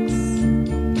walks,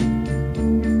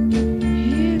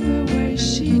 hear the way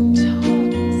she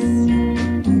talks,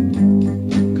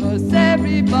 'cause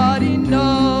everybody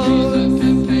knows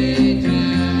the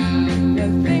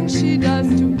things she does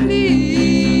to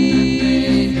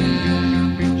please.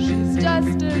 She's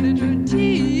just a little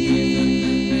tease.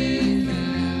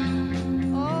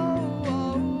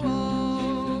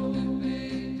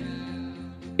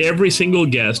 Every single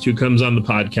guest who comes on the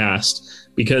podcast,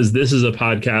 because this is a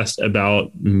podcast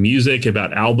about music,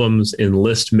 about albums and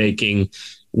list making,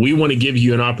 we want to give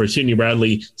you an opportunity,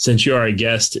 Bradley, since you are a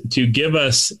guest, to give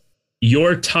us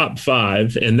your top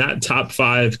 5. And that top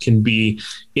 5 can be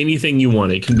anything you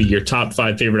want. It can be your top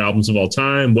 5 favorite albums of all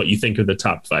time, what you think are the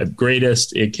top 5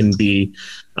 greatest. It can be,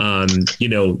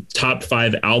 top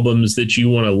 5 albums that you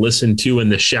want to listen to in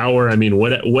the shower. I mean,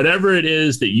 whatever it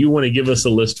is that you want to give us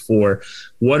a list for,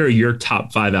 what are your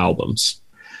top 5 albums?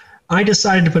 I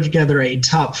decided to put together a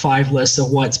top 5 list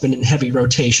of what's been in heavy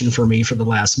rotation for me for the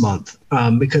last month,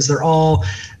 because they're all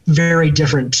very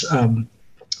different and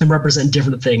represent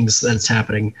different things that's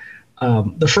happening.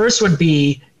 The first would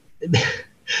be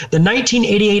the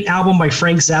 1988 album by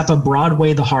Frank Zappa,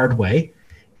 Broadway the Hard Way.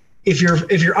 If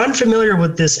you're unfamiliar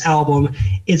with this album,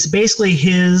 it's basically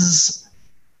his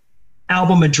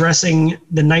album addressing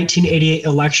the 1988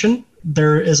 election.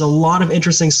 There is a lot of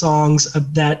interesting songs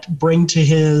that bring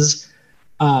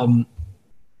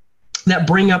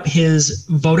up his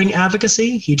voting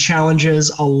advocacy. He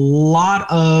challenges a lot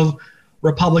of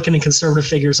Republican and conservative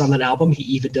figures on that album. He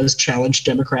even does challenge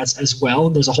Democrats as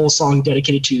well. There's a whole song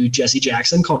dedicated to Jesse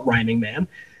Jackson called Rhyming Man.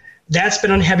 That's been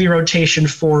on heavy rotation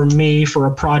for me for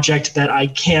a project that I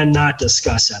cannot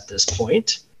discuss at this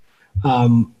point.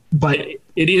 But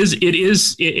it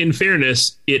is, in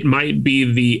fairness, it might be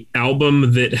the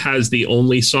album that has the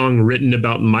only song written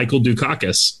about Michael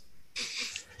Dukakis.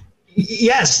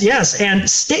 Yes. And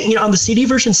Sting, on the CD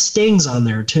version, Sting's on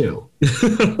there too.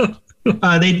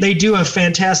 They do a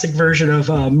fantastic version of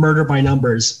Murder by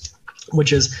Numbers,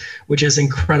 which is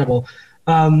incredible.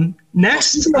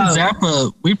 Next,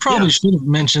 Zappa, we probably should have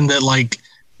mentioned that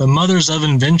the Mothers of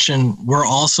Invention were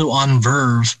also on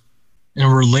Verve and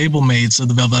were label mates of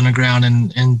the Velvet Underground,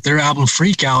 and their album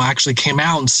Freak Out actually came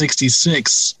out in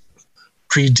 '66,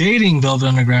 predating Velvet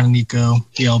Underground and Nico,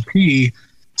 the LP.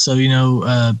 So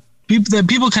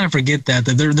people kind of forget that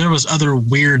there was other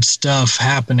weird stuff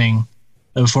happening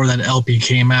before that LP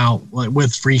came out,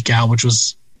 with Freak Out, which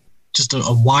was just a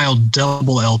wild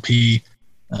double LP.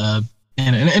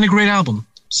 And a great album.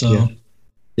 So,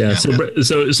 yeah.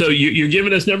 So you're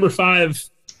giving us number 5,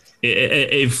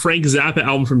 a Frank Zappa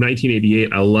album from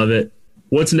 1988. I love it.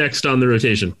 What's next on the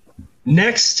rotation?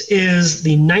 Next is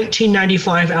the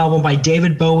 1995 album by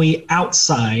David Bowie,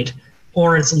 Outside,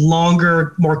 or its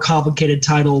longer, more complicated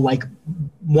title, like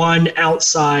One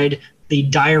Outside, The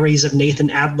Diaries of Nathan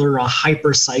Adler, a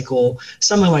Hypercycle,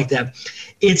 something like that.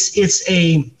 It's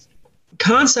a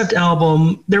concept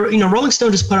album. Rolling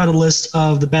Stone just put out a list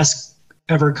of the best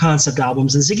ever concept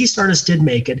albums, and Ziggy Stardust did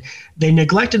make it. They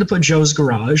neglected to put Joe's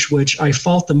Garage, which I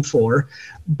fault them for.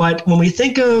 But when we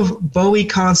think of Bowie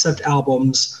concept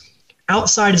albums,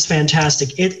 Outside is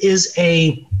fantastic. It's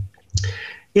a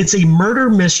murder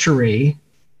mystery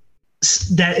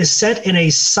that is set in a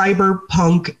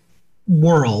cyberpunk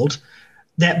world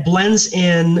that blends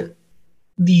in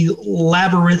the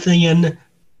labyrinthian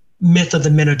myth of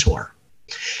the Minotaur.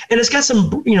 And it's got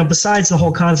some, besides the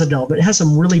whole concept element, it has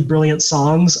some really brilliant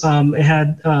songs. It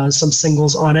had some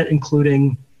singles on it,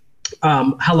 including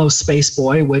Hello Space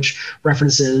Boy, which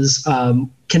references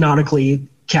canonically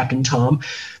Captain Tom.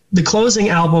 The closing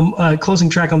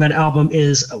track on that album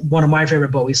is one of my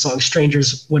favorite Bowie songs,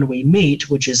 Strangers When We Meet,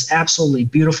 which is absolutely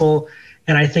beautiful.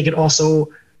 And I think it also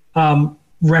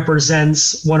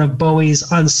represents one of Bowie's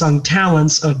unsung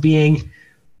talents of being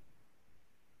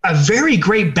a very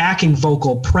great backing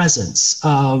vocal presence.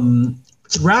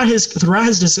 Throughout his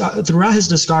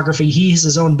discography, he has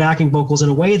his own backing vocals in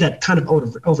a way that kind of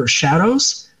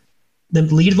overshadows the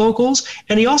lead vocals,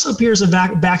 and he also appears in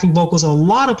backing vocals in a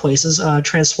lot of places.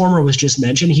 Transformer was just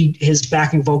mentioned. His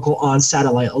backing vocal on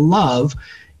Satellite of Love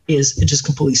is just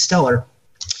completely stellar.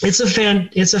 It's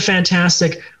a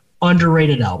fantastic,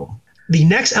 underrated album. The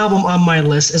next album on my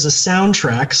list is a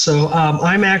soundtrack. So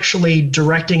I'm actually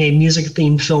directing a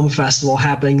music-themed film festival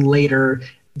happening later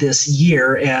this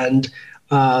year, and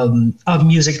of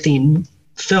music-themed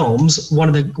films, one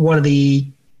of the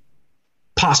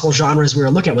possible genres we were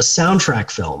looking at was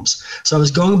soundtrack films. So I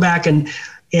was going back and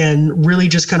and really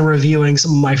just kind of reviewing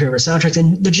some of my favorite soundtracks.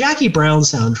 And the Jackie Brown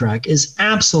soundtrack is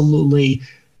absolutely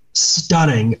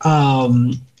stunning.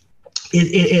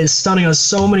 It is stunning on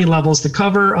so many levels. The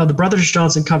cover, the Brothers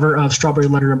Johnson cover of Strawberry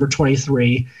Letter Number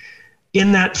 23,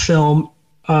 in that film,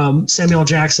 Samuel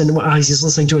Jackson, as he's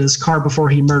listening to his car before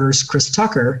he murders Chris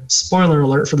Tucker, spoiler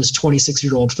alert for this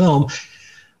 26-year-old film,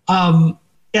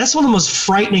 that's one of the most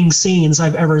frightening scenes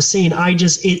I've ever seen.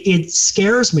 It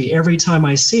scares me every time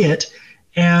I see it.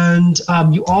 And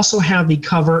you also have the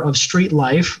cover of Street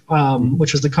Life,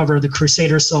 which was the cover of the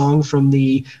Crusader song from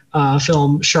the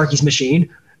film Sharky's Machine.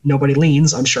 Nobody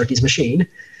leans on Sharky's Machine.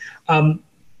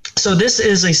 So this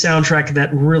is a soundtrack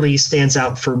that really stands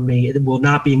out for me. It will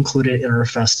not be included in our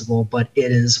festival, but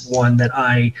it is one that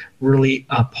I really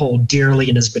uphold dearly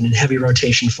and has been in heavy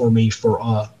rotation for me for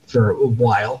a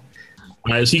while.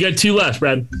 All right, so you got 2 left,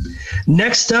 Brad.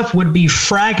 Next up would be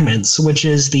Fragments, which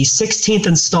is the 16th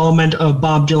installment of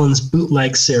Bob Dylan's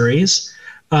bootleg series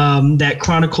that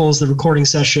chronicles the recording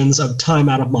sessions of Time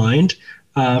Out of Mind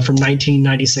from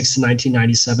 1996 to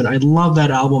 1997. I love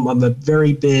that album. I'm a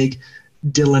very big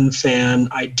Dylan fan.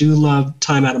 I do love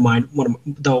Time Out of Mind,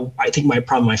 though I think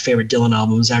probably my favorite Dylan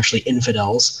album is actually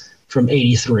Infidels from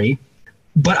 '83.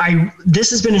 But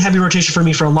this has been in heavy rotation for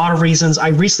me for a lot of reasons. I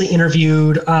recently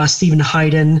interviewed Stephen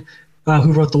Hayden,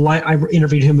 who wrote I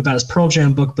interviewed him about his Pearl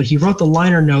Jam book, but he wrote the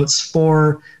liner notes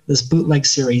for this bootleg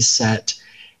series set.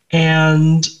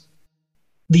 And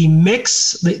the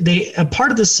mix, a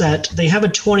part of the set, they have a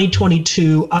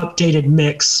 2022 updated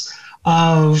mix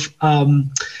of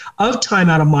Time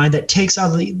Out of Mind that takes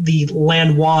out the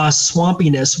Lanois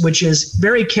swampiness, which is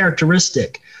very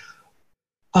characteristic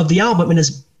of the album and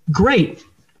is great.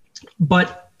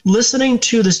 But listening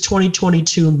to this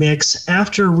 2022 mix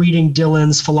after reading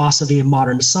Dylan's Philosophy of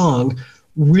Modern Song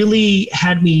really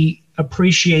had me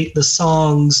appreciate the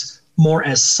songs more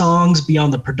as songs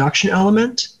beyond the production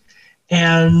element.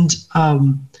 And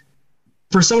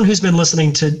for someone who's been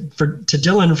listening to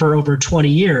Dylan for over 20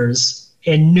 years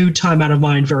and knew Time Out of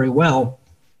Mind very well,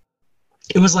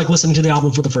 it was like listening to the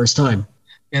album for the first time.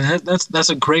 Yeah, that's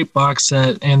a great box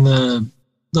set, and the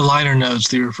liner notes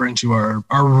that you're referring to are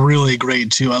really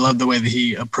great too. I love the way that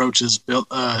he approaches Bob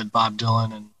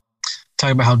Dylan and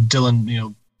talking about how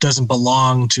Dylan, doesn't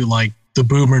belong to like the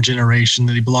boomer generation,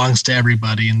 that he belongs to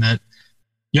everybody, and that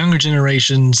younger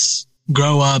generations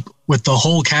grow up with the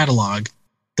whole catalog.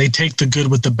 They take the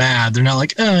good with the bad. They're not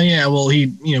like, oh yeah, well he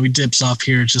dips off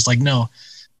here. It's just like, no,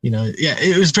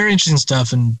 it was very interesting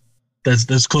stuff, and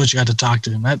that's cool that you got to talk to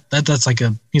him. That's like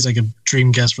he's like a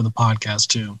dream guest for the podcast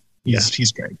too.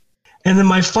 He's great. And then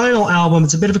my final album,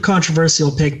 it's a bit of a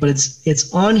controversial pick, but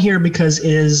it's on here because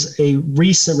it is a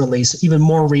recent release, even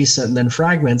more recent than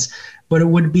Fragments, but it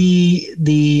would be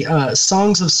the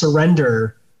Songs of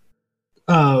Surrender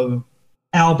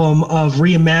album of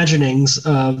reimaginings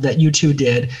that U2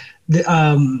 did.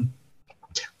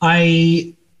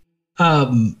 I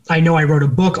know I wrote a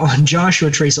book on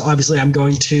Joshua Tree, so obviously I'm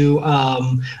going to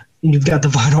you've got the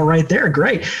vinyl right there.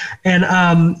 Great. And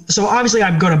so obviously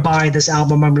I'm going to buy this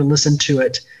album. I'm going to listen to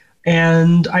it.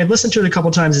 And I listened to it a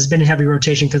couple times. It's been in heavy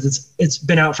rotation because it's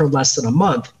been out for less than a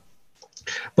month.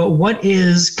 But what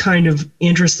is kind of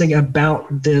interesting about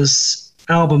this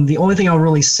album, the only thing I'll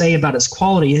really say about its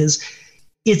quality is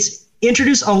it's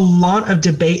introduced a lot of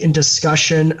debate and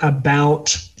discussion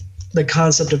about the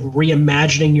concept of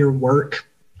reimagining your work.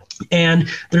 And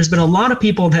there's been a lot of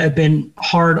people that have been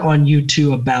hard on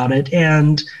U2 about it.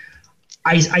 And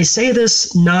I say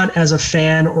this not as a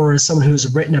fan or as someone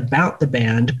who's written about the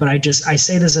band, but I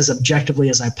say this as objectively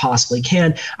as I possibly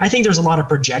can. I think there's a lot of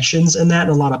projections in that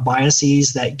and a lot of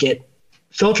biases that get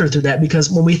filtered through that,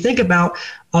 because when we think about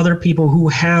other people who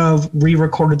have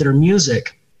re-recorded their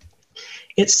music,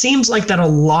 it seems like that a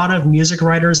lot of music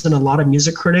writers and a lot of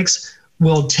music critics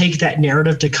will take that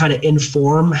narrative to kind of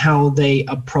inform how they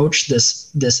approach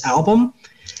this album.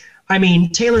 I mean,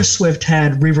 Taylor Swift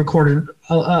had re-recorded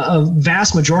a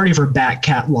vast majority of her back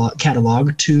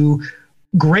catalog to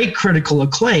great critical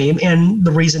acclaim, and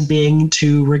the reason being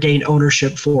to regain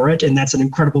ownership for it, and that's an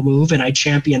incredible move, and I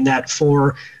champion that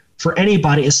for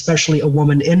anybody, especially a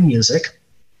woman in music.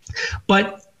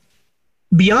 But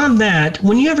beyond that,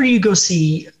 whenever you go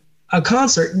see a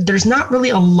concert, there's not really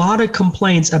a lot of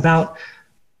complaints about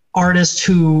artists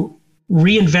who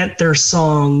reinvent their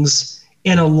songs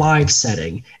in a live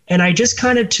setting. And I just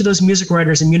kind of, to those music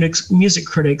writers and music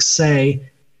critics, say,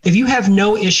 if you have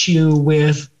no issue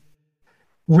with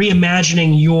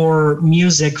reimagining your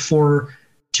music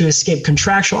to escape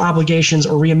contractual obligations,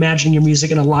 or reimagining your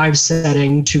music in a live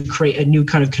setting to create a new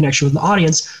kind of connection with the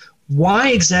audience,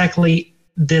 why exactly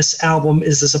this album?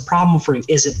 Is this a problem for you?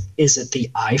 Is it the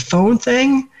iPhone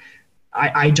thing?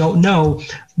 I don't know.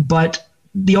 But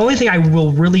the only thing I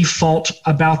will really fault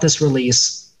about this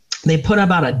release, they put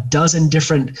about a dozen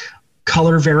different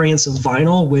color variants of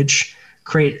vinyl, which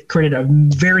created a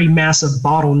very massive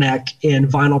bottleneck in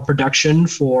vinyl production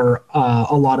for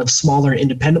a lot of smaller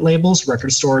independent labels.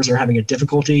 Record stores are having a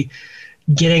difficulty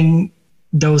getting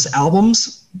those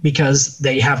albums because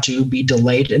they have to be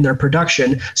delayed in their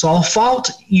production. So I'll fault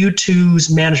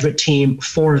U2's management team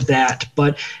for that.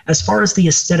 But as far as the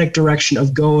aesthetic direction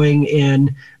of going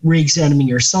and re-examining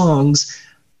your songs,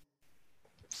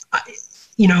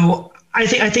 I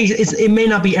think it may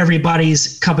not be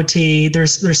everybody's cup of tea.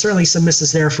 There's certainly some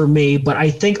misses there for me, but I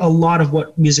think a lot of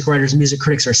what music writers and music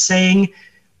critics are saying,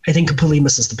 I think completely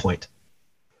misses the point.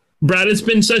 Brad, it's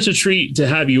been such a treat to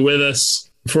have you with us.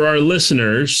 For our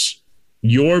listeners,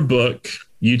 your book,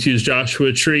 U2's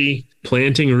Joshua Tree,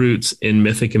 Planting Roots in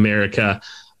Mythic America,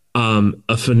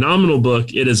 a phenomenal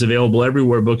book. It is available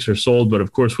everywhere books are sold, but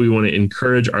of course we want to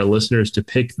encourage our listeners to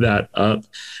pick that up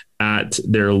at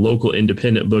their local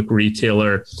independent book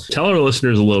retailer. Tell our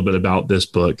listeners a little bit about this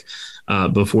book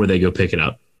before they go pick it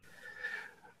up.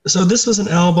 So this was an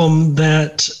album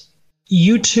that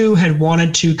U2 had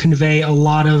wanted to convey a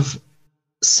lot of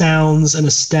sounds and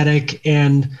aesthetic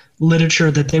and literature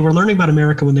that they were learning about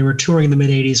America when they were touring in the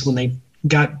mid-'80s, when they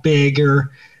got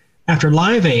bigger after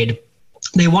Live Aid.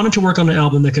 They wanted to work on an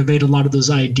album that conveyed a lot of those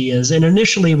ideas. And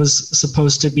initially it was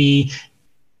supposed to be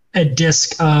a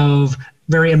disc of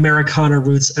very Americana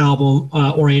roots album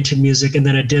oriented music, and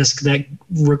then a disc that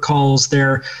recalls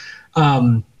their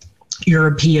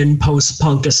European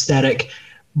post-punk aesthetic.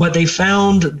 But they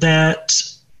found that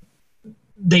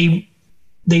they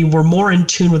were more in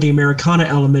tune with the Americana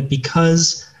element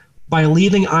because by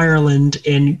leaving Ireland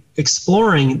and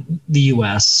exploring the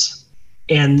U.S.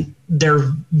 and their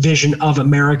vision of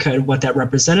America and what that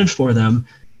represented for them,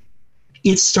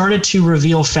 it started to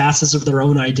reveal facets of their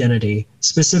own identity.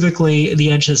 Specifically,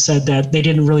 The Edge has said that they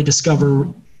didn't really discover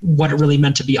what it really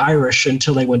meant to be Irish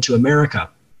until they went to America.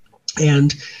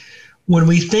 And when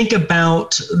we think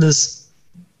about this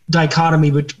dichotomy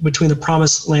between the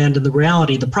promised land and the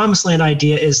reality, the promised land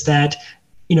idea is that,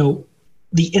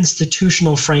 the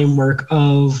institutional framework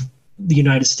of the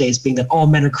United States being that all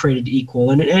men are created equal.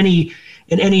 And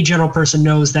any general person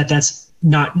knows that that's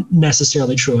not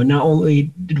necessarily true. And not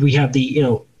only did we have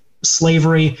the,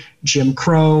 slavery, Jim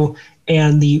Crow,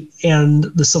 and the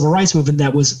civil rights movement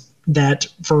that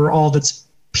for all of its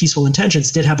peaceful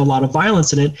intentions did have a lot of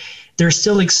violence in it, there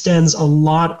still extends a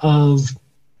lot of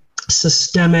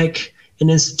systemic and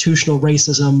institutional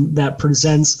racism that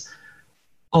presents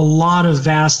a lot of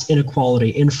vast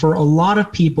inequality. And for a lot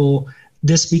of people,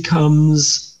 this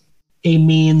becomes a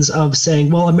means of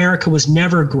saying, well, America was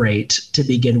never great to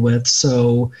begin with,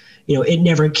 so it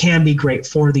never can be great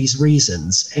for these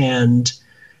reasons. And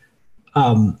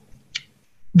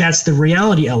that's the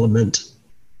reality element.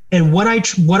 And what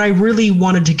I really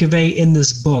wanted to convey in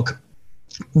this book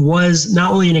was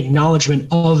not only an acknowledgement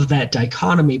of that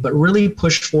dichotomy, but really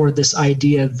pushed forward this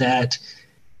idea that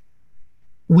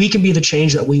we can be the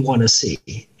change that we want to see,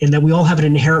 and that we all have an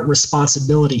inherent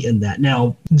responsibility in that.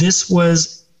 Now, this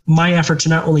was my effort to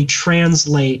not only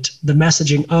translate the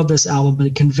messaging of this album,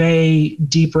 but convey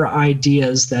deeper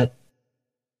ideas that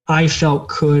I felt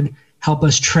could help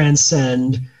us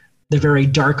transcend the very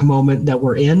dark moment that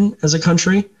we're in as a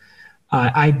country.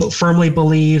 I firmly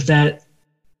believe that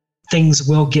things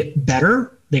will get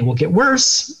better. They will get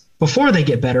worse before they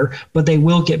get better, but they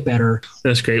will get better.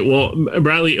 That's great. Well,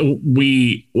 Bradley,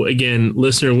 we, again,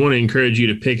 listener, want to encourage you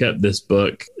to pick up this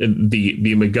book,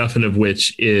 the MacGuffin of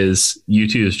which is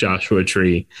U2's Joshua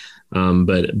Tree,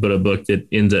 but a book that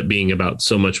ends up being about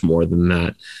so much more than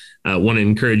that. I want to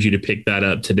encourage you to pick that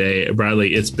up today.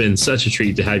 Bradley, it's been such a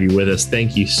treat to have you with us.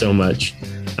 Thank you so much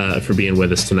for being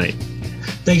with us tonight.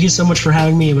 Thank you so much for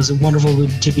having me. It was wonderful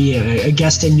to be a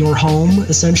guest in your home,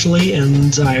 essentially,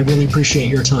 and I really appreciate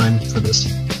your time for this.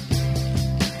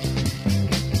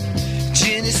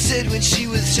 Jenny said when she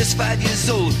was just 5 years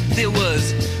old, there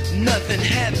was nothing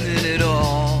happening at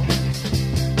all.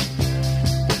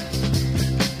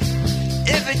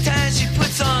 Every time she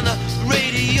puts on the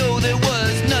radio, there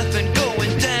was nothing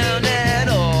going down at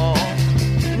all.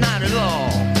 Not at all.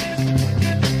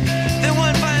 Then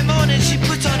one fine morning she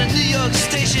puts on a New York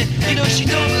station. She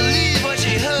don't believe what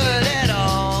she heard at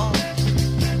all.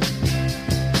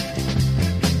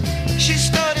 She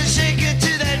started shaking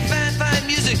to that fine, fine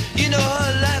music.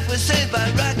 Her life was saved by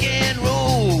rock and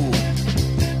roll.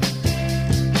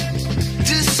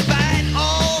 Despite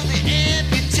all the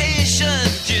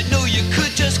amputations, you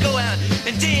could just go out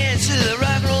and dance to the rock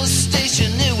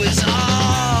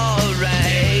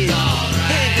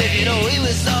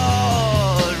it's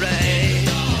alright.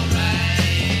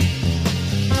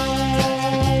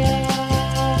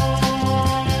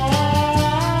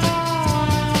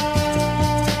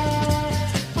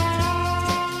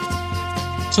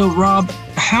 So, Rob,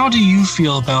 how do you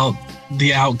feel about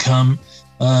the outcome?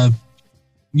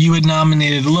 You had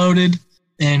nominated Loaded,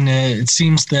 and it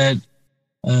seems that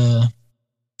Velvet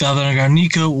Underground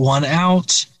Nico won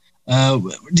out.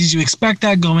 Did you expect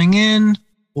that going in,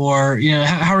 or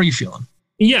how are you feeling?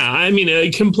 Yeah, I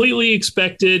mean, completely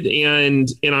expected, and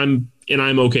I'm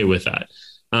okay with that.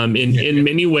 In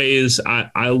many ways,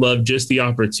 I love just the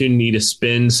opportunity to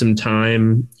spend some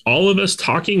time, all of us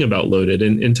talking about Loaded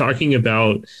and talking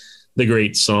about the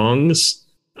great songs,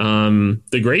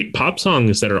 the great pop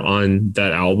songs that are on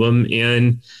that album.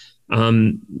 And,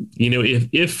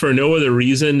 if for no other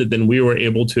reason than we were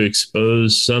able to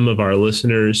expose some of our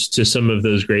listeners to some of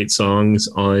those great songs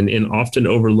on an often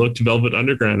overlooked Velvet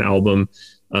Underground album,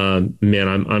 man,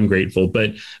 I'm grateful.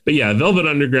 But yeah, Velvet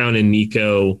Underground and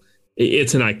Nico,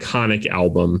 it's an iconic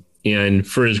album. And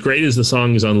for as great as the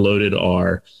songs on Loaded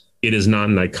are, it is not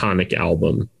an iconic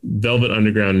album. Velvet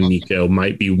Underground and Nico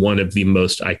might be one of the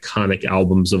most iconic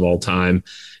albums of all time.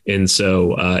 And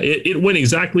so it went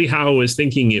exactly how I was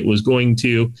thinking it was going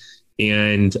to.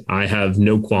 And I have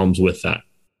no qualms with that.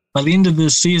 By the end of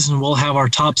this season, we'll have our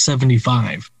top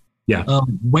 75. Yeah.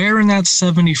 Where in that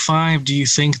 75 do you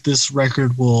think this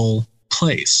record will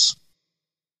place?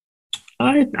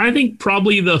 I think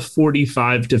probably the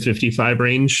 45 to 55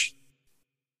 range.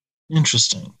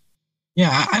 Interesting.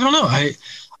 Yeah, I don't know.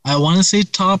 I want to say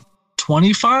top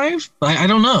 25, but I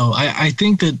don't know. I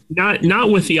think that not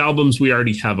with the albums we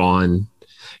already have on,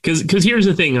 because here's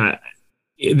the thing.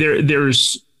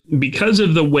 There's because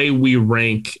of the way we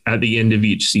rank at the end of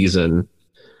each season.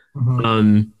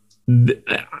 Mm-hmm.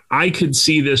 I could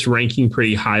see this ranking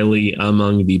pretty highly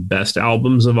among the best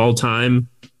albums of all time.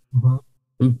 Mm-hmm.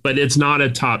 But it's not a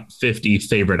top 50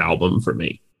 favorite album for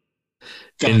me.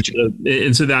 Gotcha.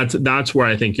 And so that's where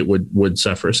I think it would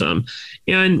suffer some.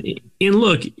 And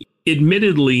look,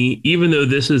 admittedly, even though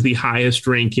this is the highest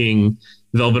ranking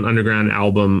Velvet Underground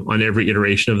album on every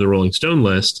iteration of the Rolling Stone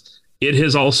list, it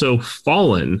has also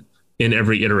fallen in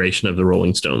every iteration of the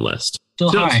Rolling Stone list.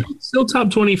 Still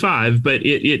top 25, but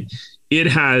it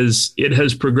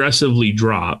has progressively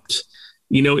dropped.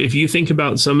 If you think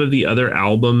about some of the other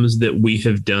albums that we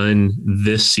have done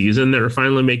this season that are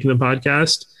finally making the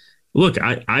podcast, look,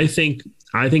 I think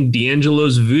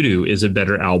D'Angelo's Voodoo is a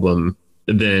better album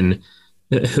than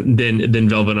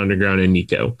Velvet Underground and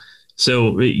Nico.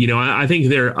 So, I think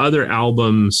there are other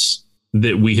albums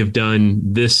that we have done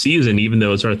this season, even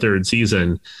though it's our third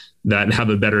season, that have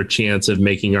a better chance of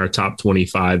making our top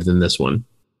 25 than this one.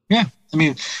 Yeah. I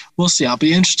mean, we'll see. I'll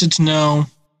be interested to know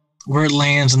where it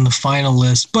lands in the final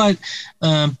list, but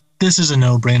this is a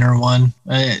no-brainer one,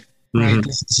 right? Mm-hmm.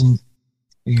 This isn't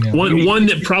one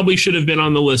that probably should have been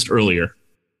on the list earlier.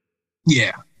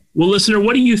 Yeah. Well, listener,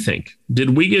 what do you think?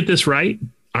 Did we get this right?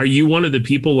 Are you one of the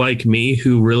people like me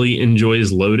who really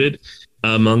enjoys Loaded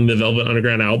among the Velvet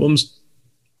Underground albums?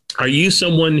 Are you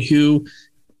someone who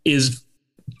is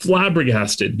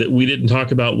flabbergasted that we didn't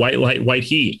talk about White Light, White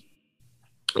Heat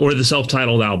or the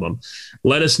self-titled album?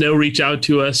 Let us know. Reach out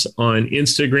to us on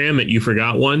Instagram at You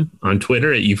Forgot One, on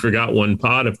Twitter at You Forgot One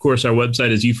Pod. Of course, our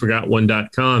website is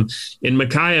youforgotone.com. And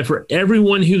Micaiah, for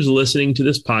everyone who's listening to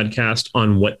this podcast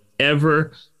on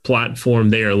whatever platform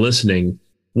they are listening,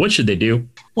 what should they do?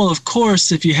 Well, of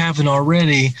course, if you haven't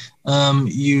already,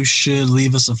 you should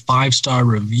leave us a 5-star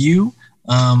review.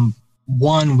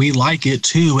 One, we like it.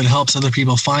 Two, it helps other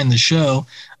people find the show.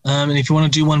 And if you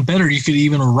want to do one better, you could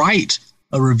even write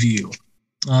a review.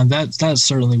 That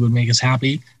certainly would make us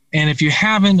happy. And if you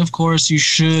haven't, of course, you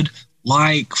should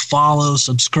like, follow,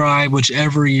 subscribe,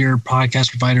 whichever your podcast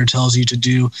provider tells you to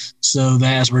do, so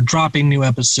that as we're dropping new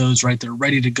episodes, right, they're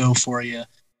ready to go for you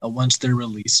once they're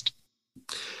released.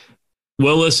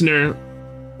 Well, listener,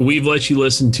 we've let you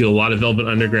listen to a lot of Velvet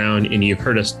Underground, and you've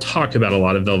heard us talk about a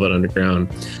lot of Velvet Underground.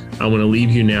 I want to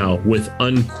leave you now with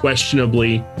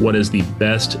unquestionably what is the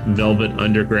best Velvet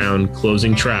Underground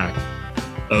closing track,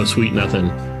 Oh Sweet Nothing,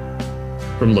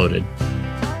 from Loaded.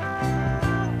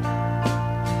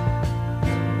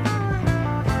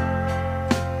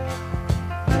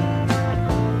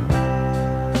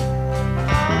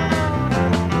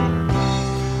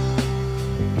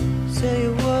 Say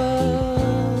a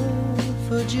word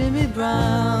for Jimmy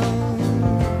Brown.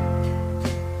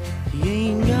 He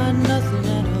ain't got nothing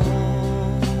at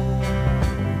all.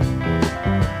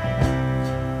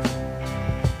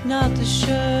 Not the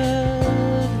shirt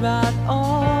right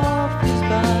off his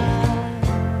back.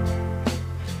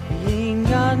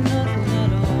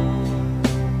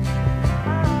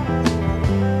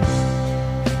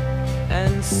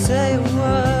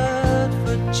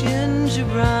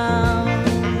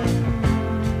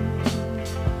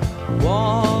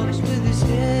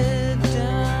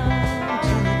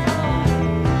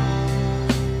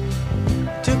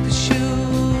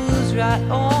 right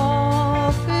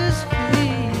off his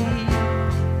feet.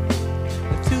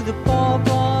 To the poor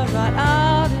boy right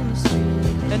out in the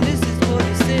street. And this is what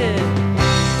he said.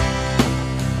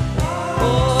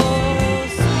 Oh,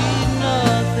 sweet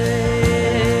nothing.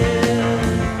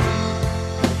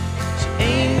 She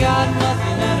ain't got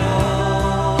nothing at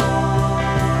all.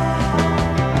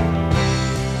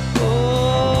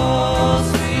 Oh,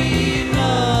 sweet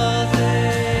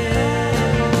nothing.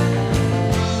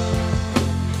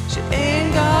 She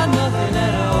ain't got nothing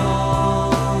at all.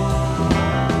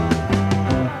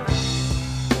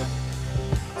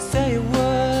 Say a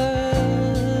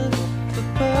word for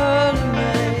Pearl and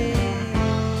May.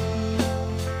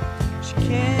 She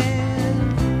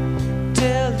can't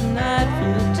tell the night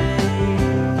from the day.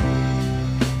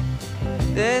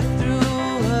 They threw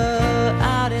her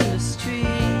out in the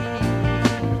street,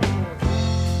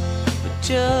 but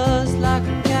just like a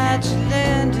cat, she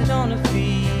landed on her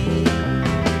feet.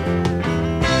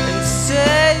 And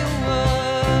say a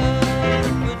word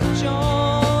for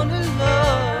John and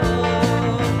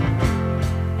love.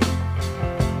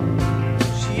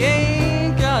 She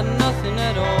ain't got nothing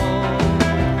at all.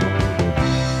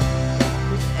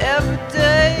 With every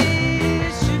day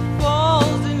she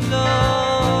falls in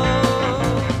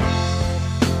love,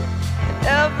 and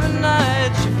every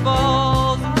night she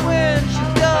falls. And when she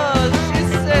does, she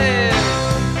says,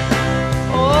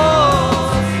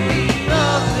 oh, sweet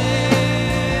nothing.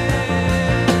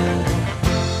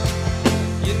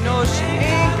 You know she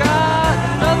ain't got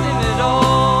nothing at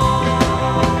all.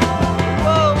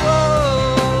 Whoa,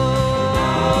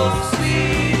 whoa,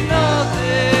 sweet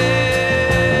nothing.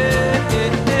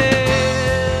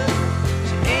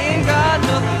 She ain't got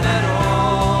nothing at all.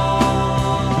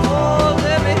 Oh,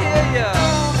 let me hear ya.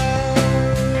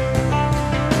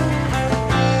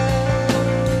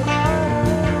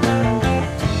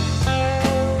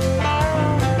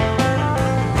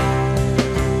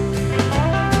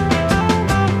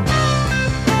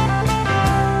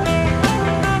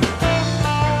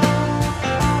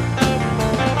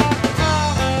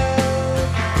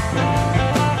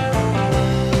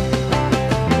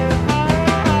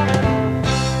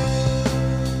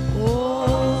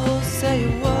 Oh, say a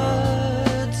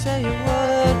word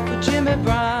for Jimmy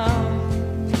Brown.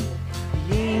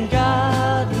 He ain't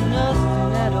got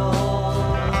nothing at all,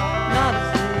 not a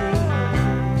thing,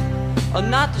 or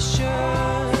not the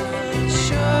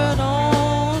shirt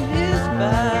on his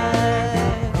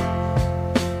back.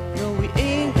 No, we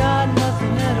ain't got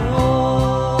nothing at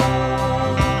all.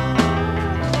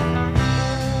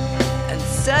 And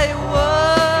say a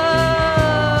word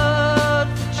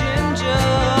for Ginger.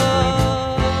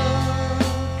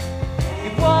 He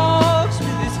walks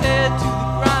with his head to the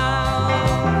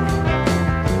ground.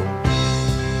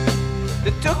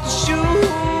 They took the shoes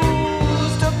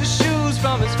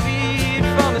from his feet,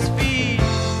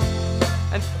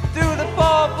 and threw the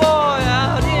poor boy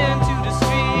out into the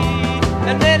street.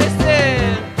 And then he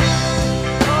said,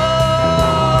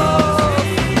 oh,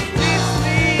 sweet,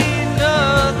 sweet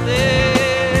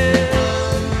nothing.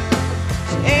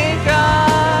 She ain't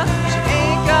got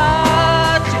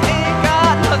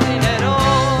nothing at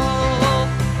all.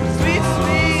 Sweet,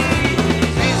 sweet,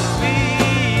 sweet,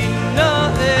 sweet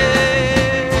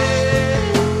nothing.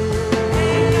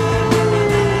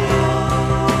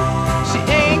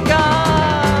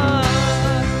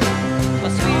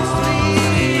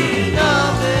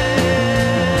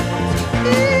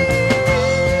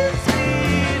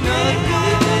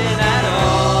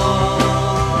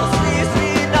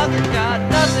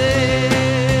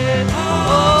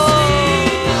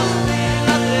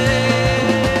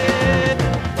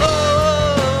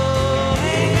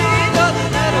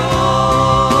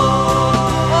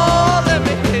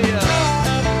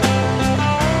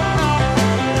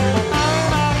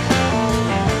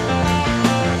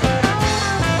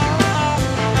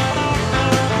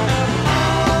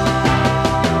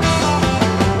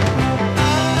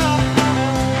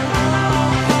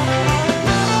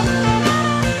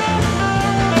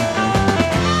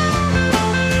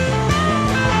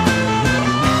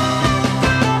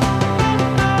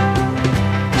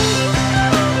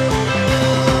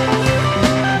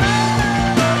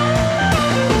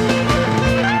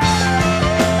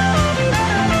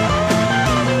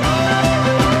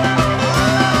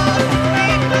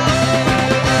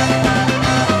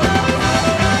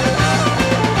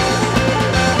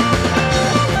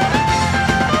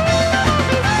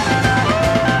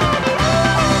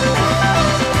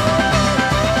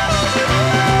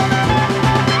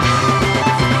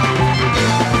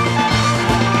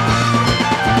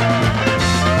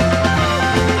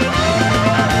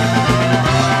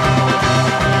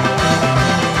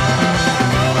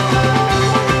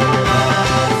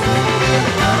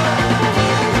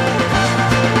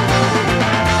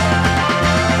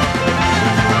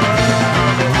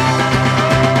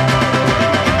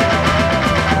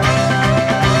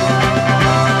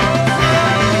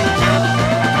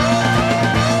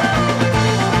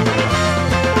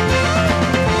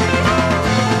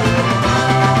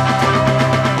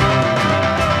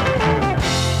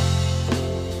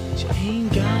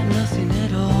 Ain't got